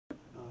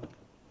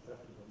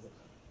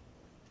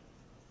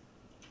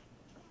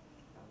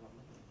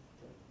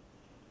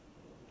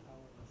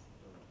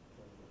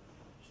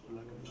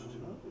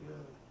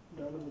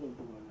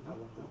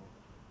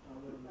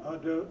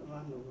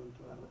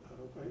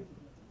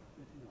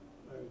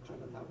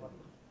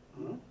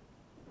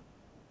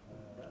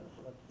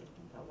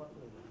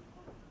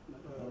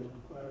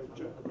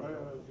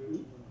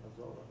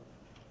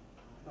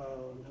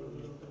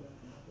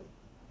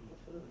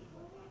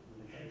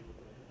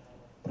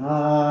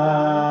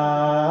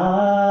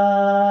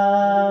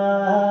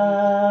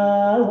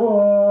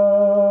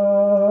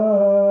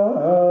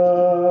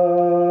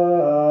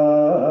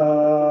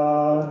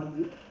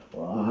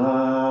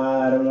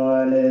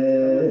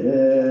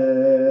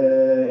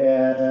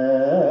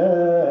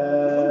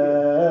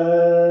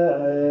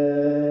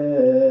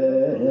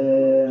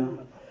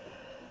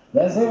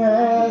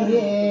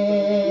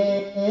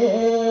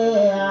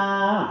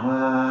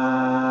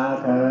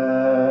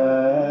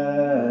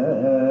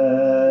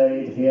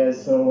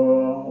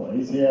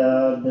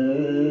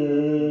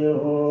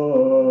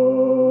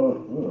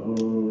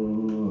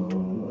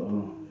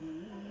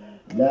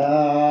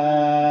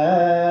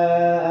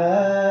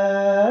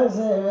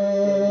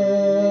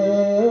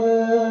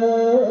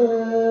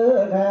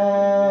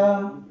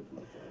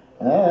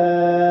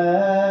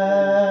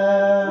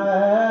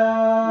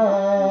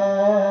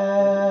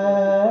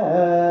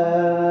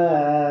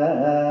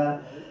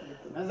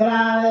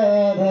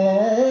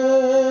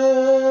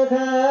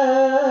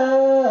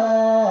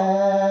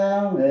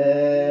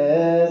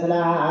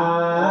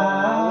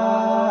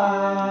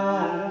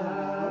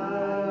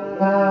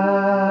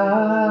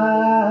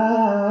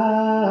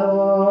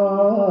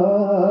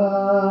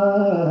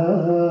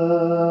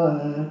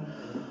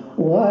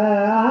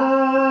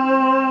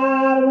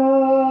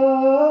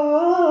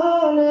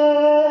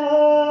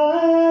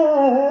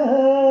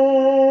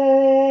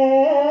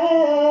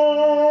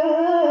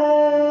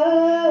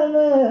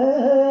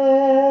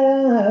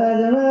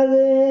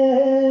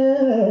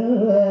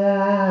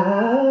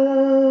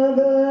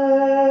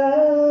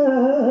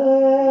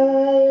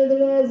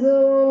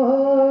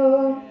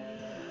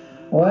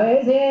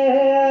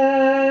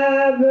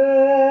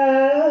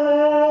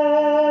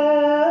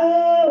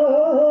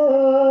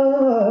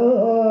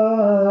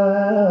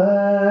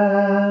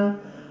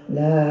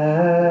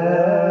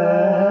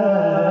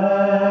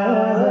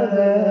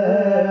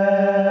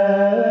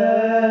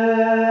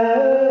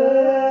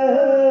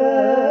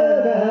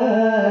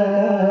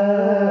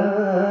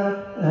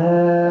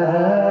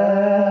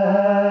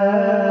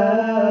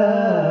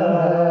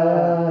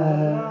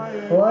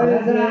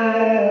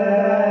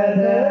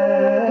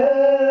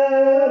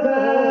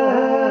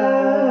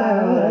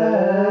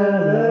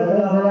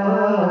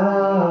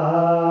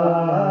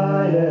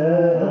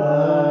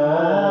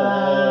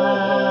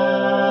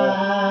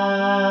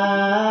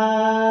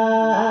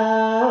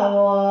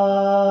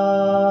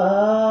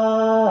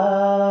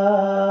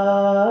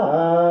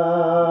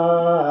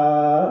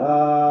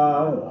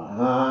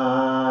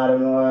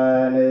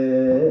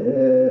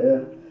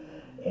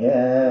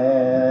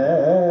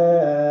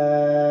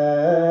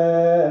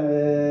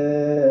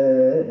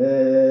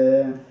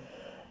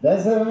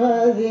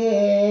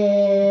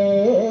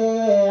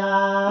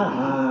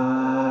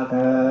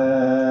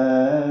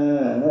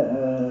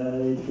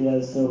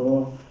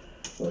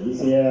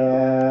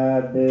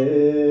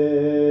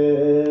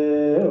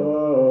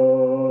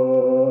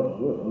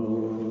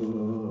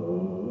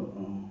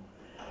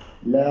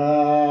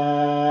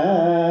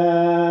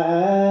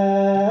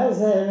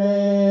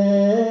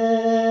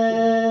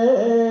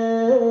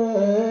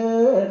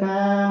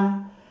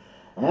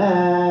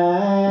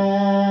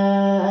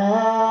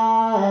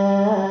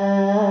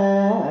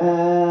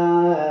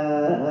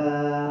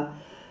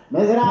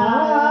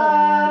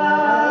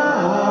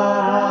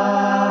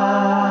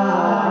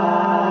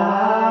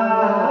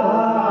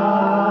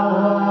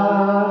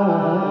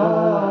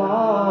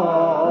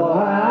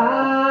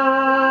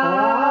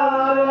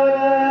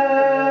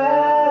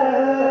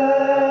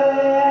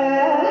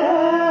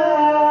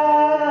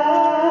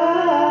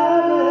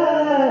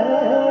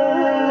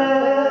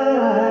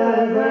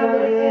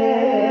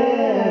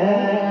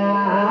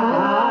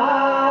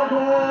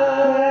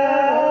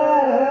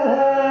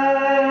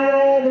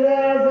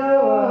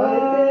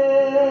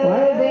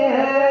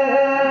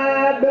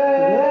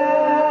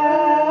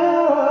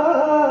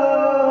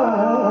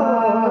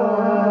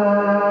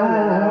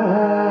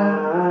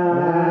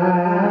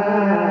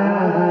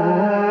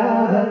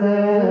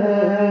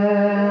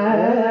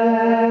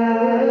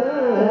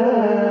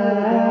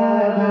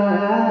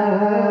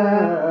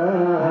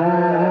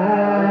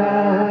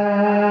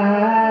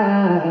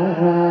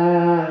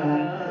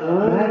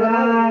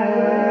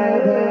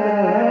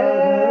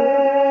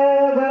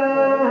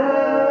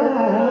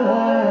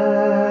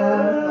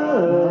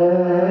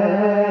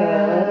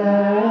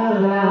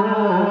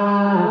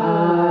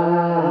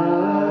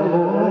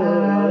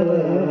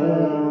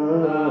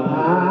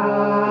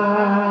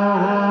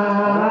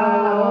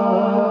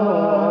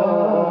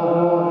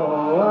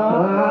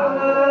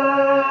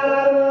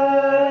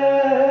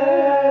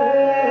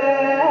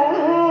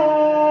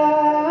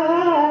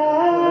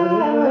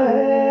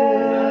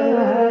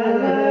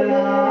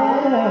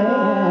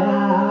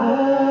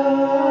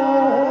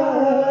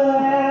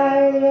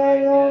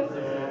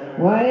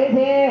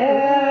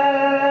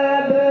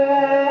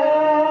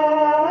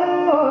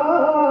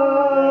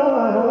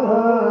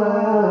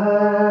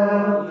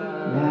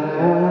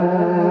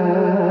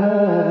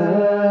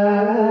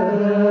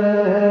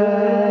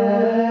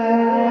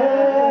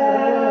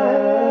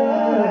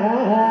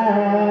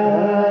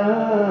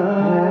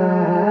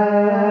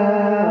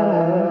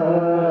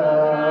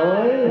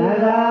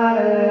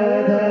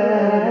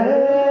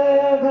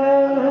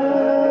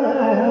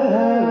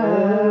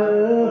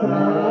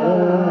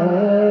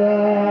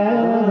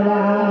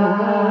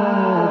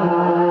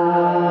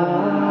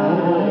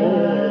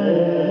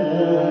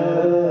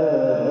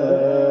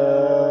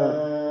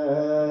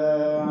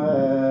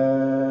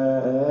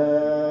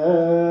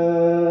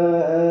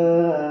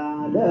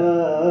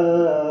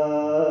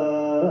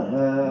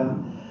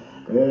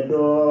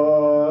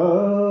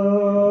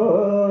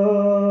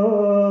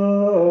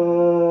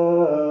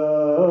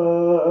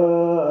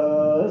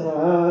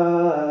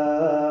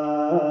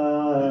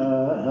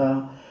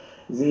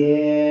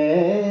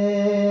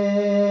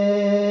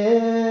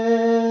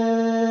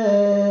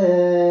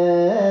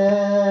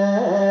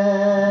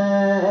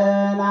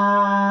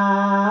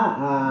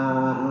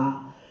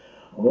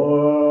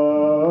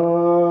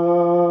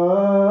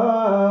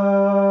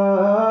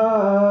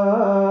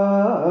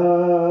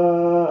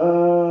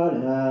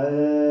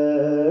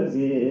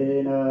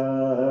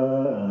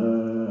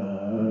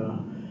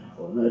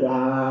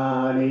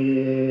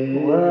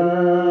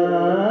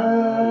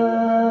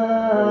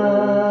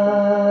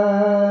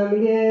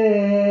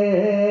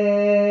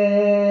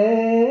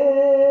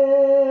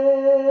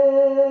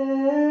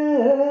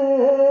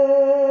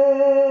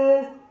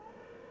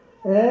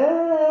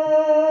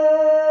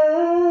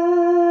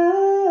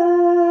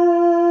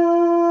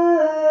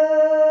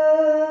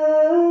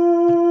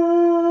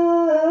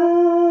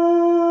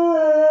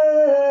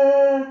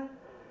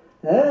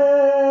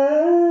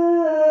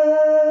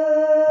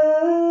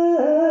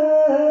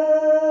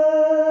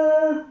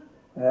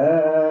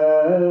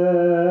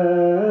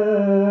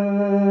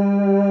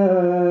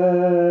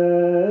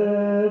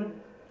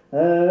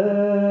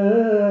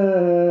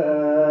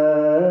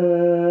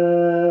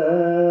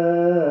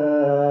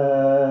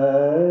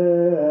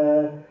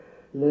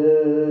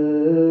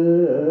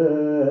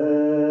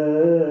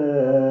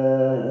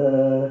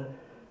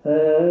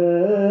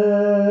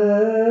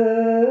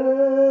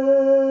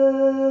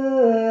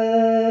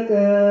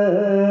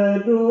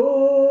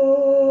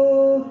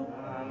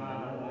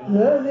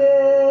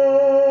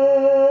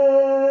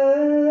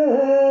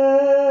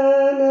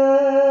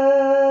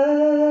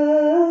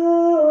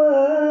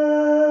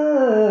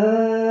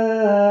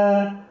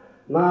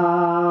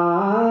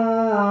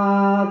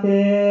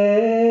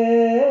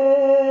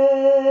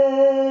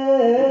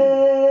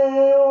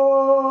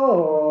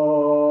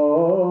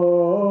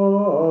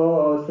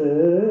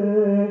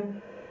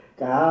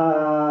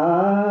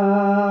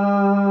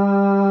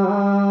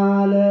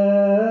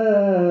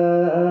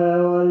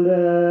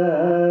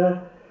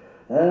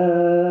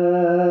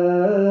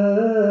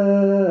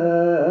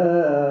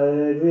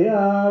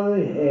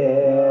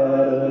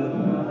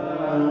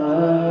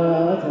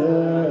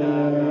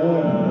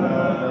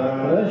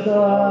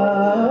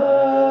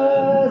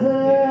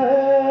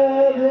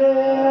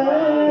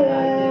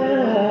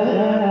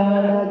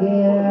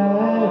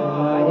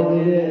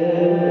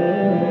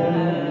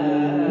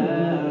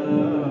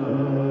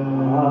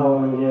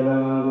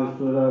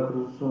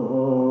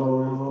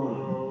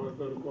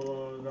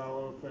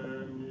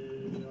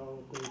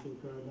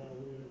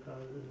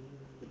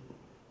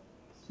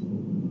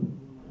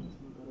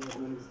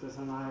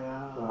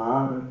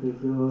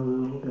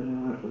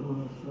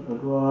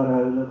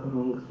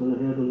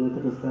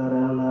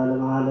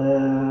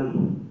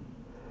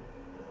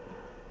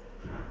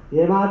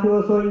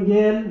የማቴዎስ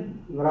ወንጌል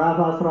ምዕራፍ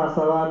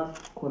 17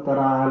 ቁጥር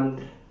 1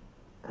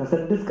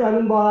 ከ6 ቀን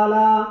በኋላ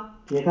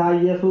ጌታ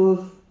ኢየሱስ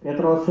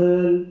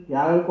ጴጥሮስን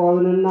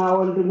ያዕቆብንና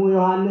ወንድሙ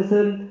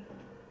ዮሐንስን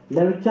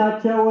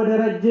ለብቻቸው ወደ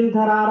ረጅም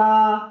ተራራ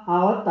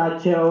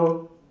አወጣቸው።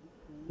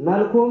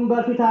 መልኩም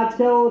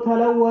በፊታቸው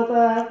ተለወጠ፣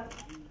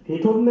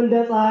 ፊቱም እንደ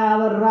ፀሐይ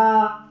አበራ፣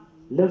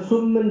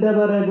 ልብሱም እንደ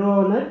በረዶ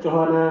ነጭ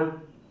ሆነ።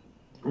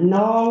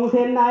 እነሆ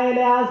ሙሴና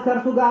ኤልያስ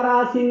ከእርሱ ጋር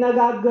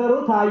ሲነጋገሩ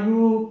ታዩ።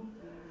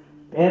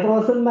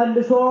 ጴጥሮስም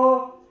መልሶ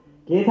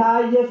ጌታ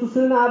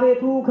ኢየሱስን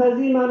አቤቱ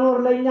ከዚህ መኖር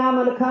ለኛ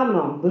መልካም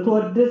ነው፣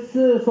 ብትወድስ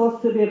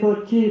 3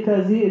 ቤቶች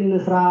ከዚህ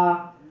እንስራ፣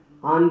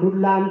 አንዱን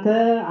ላንተ፣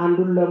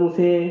 አንዱን ለሙሴ፣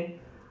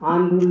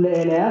 አንዱን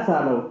ለኤልያስ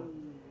አለው።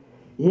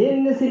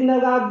 ይህን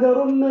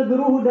ሲነጋገሩም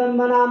ብሩህ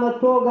ደመና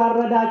መጥቶ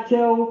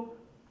ጋረዳቸው።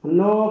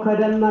 እነሆ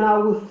ከደመናው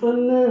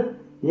ውስጥም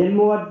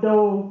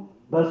የምወደው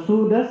በሱ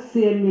ደስ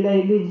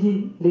የሚለኝ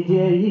ልጄ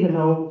ይህ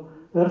ነው፣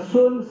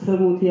 እርሱን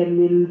ስሙት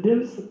የሚል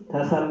ድምፅ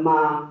ተሰማ።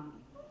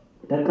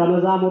 ደቀ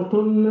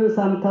መዛሙርቱም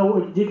ሰምተው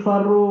እጅግ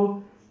ፈሩ፣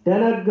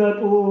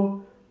 ደነገጡ፣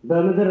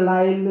 በምድር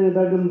ላይም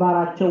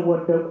በግንባራቸው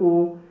ወደቁ።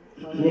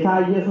 ጌታ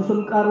ኢየሱስም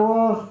ቀርቦ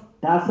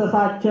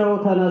ዳሰሳቸው፣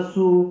 ተነሱ፣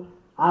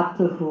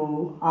 አትፍሩ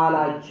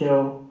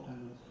አላቸው።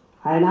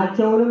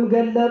 ዓይናቸውንም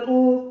ገለጡ፣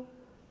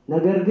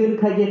 ነገር ግን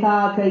ከጌታ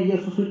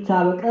ከኢየሱስ ብቻ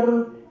በቀር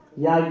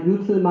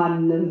ያዩት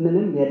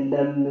ምንም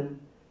የለም።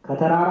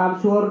 ከተራራም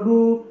ሲወርዱ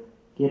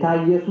ጌታ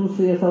ኢየሱስ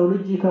የሰው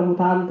ልጅ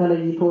ከሙታን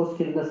ተለይቶ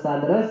እስኪነሳ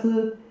ድረስ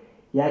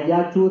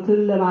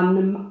ያያችሁትን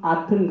ለማንም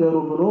አትንገሩ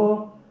ብሎ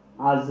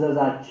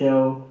አዘዛቸው።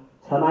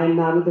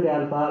 ሰማይና ምድር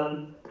ያልፋል፣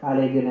 ቃሌ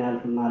ግን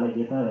አያልፍም አለ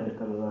ጌታ ለደቀ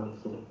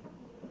መዛሙርቱ።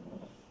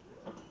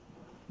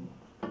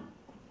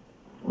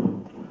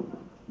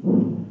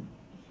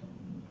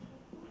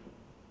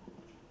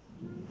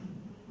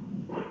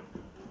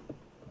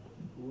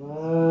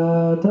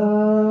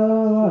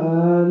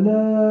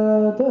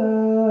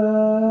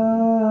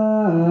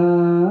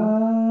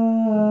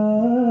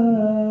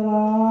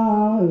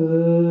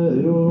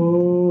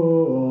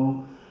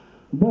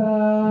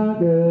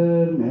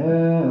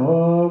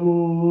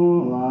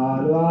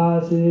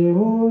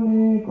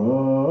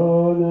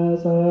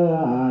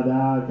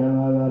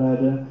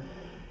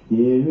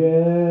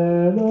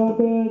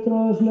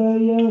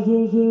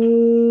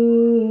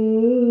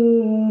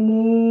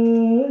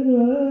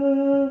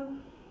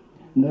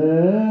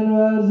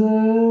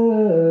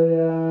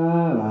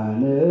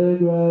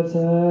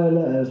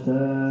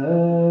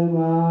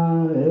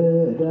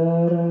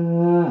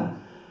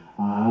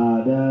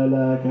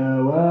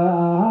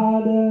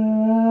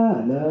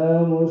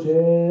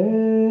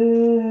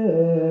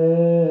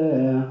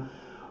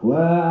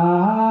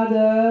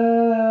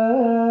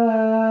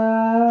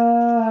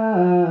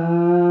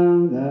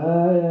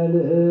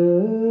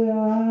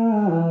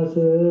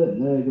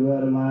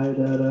 ንግበር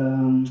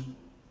ማይደረም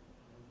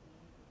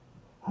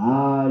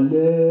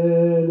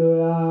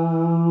ሃሌሉያ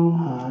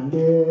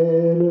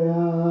ሃሌሉያ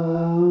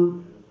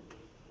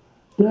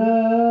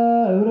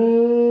ደብረ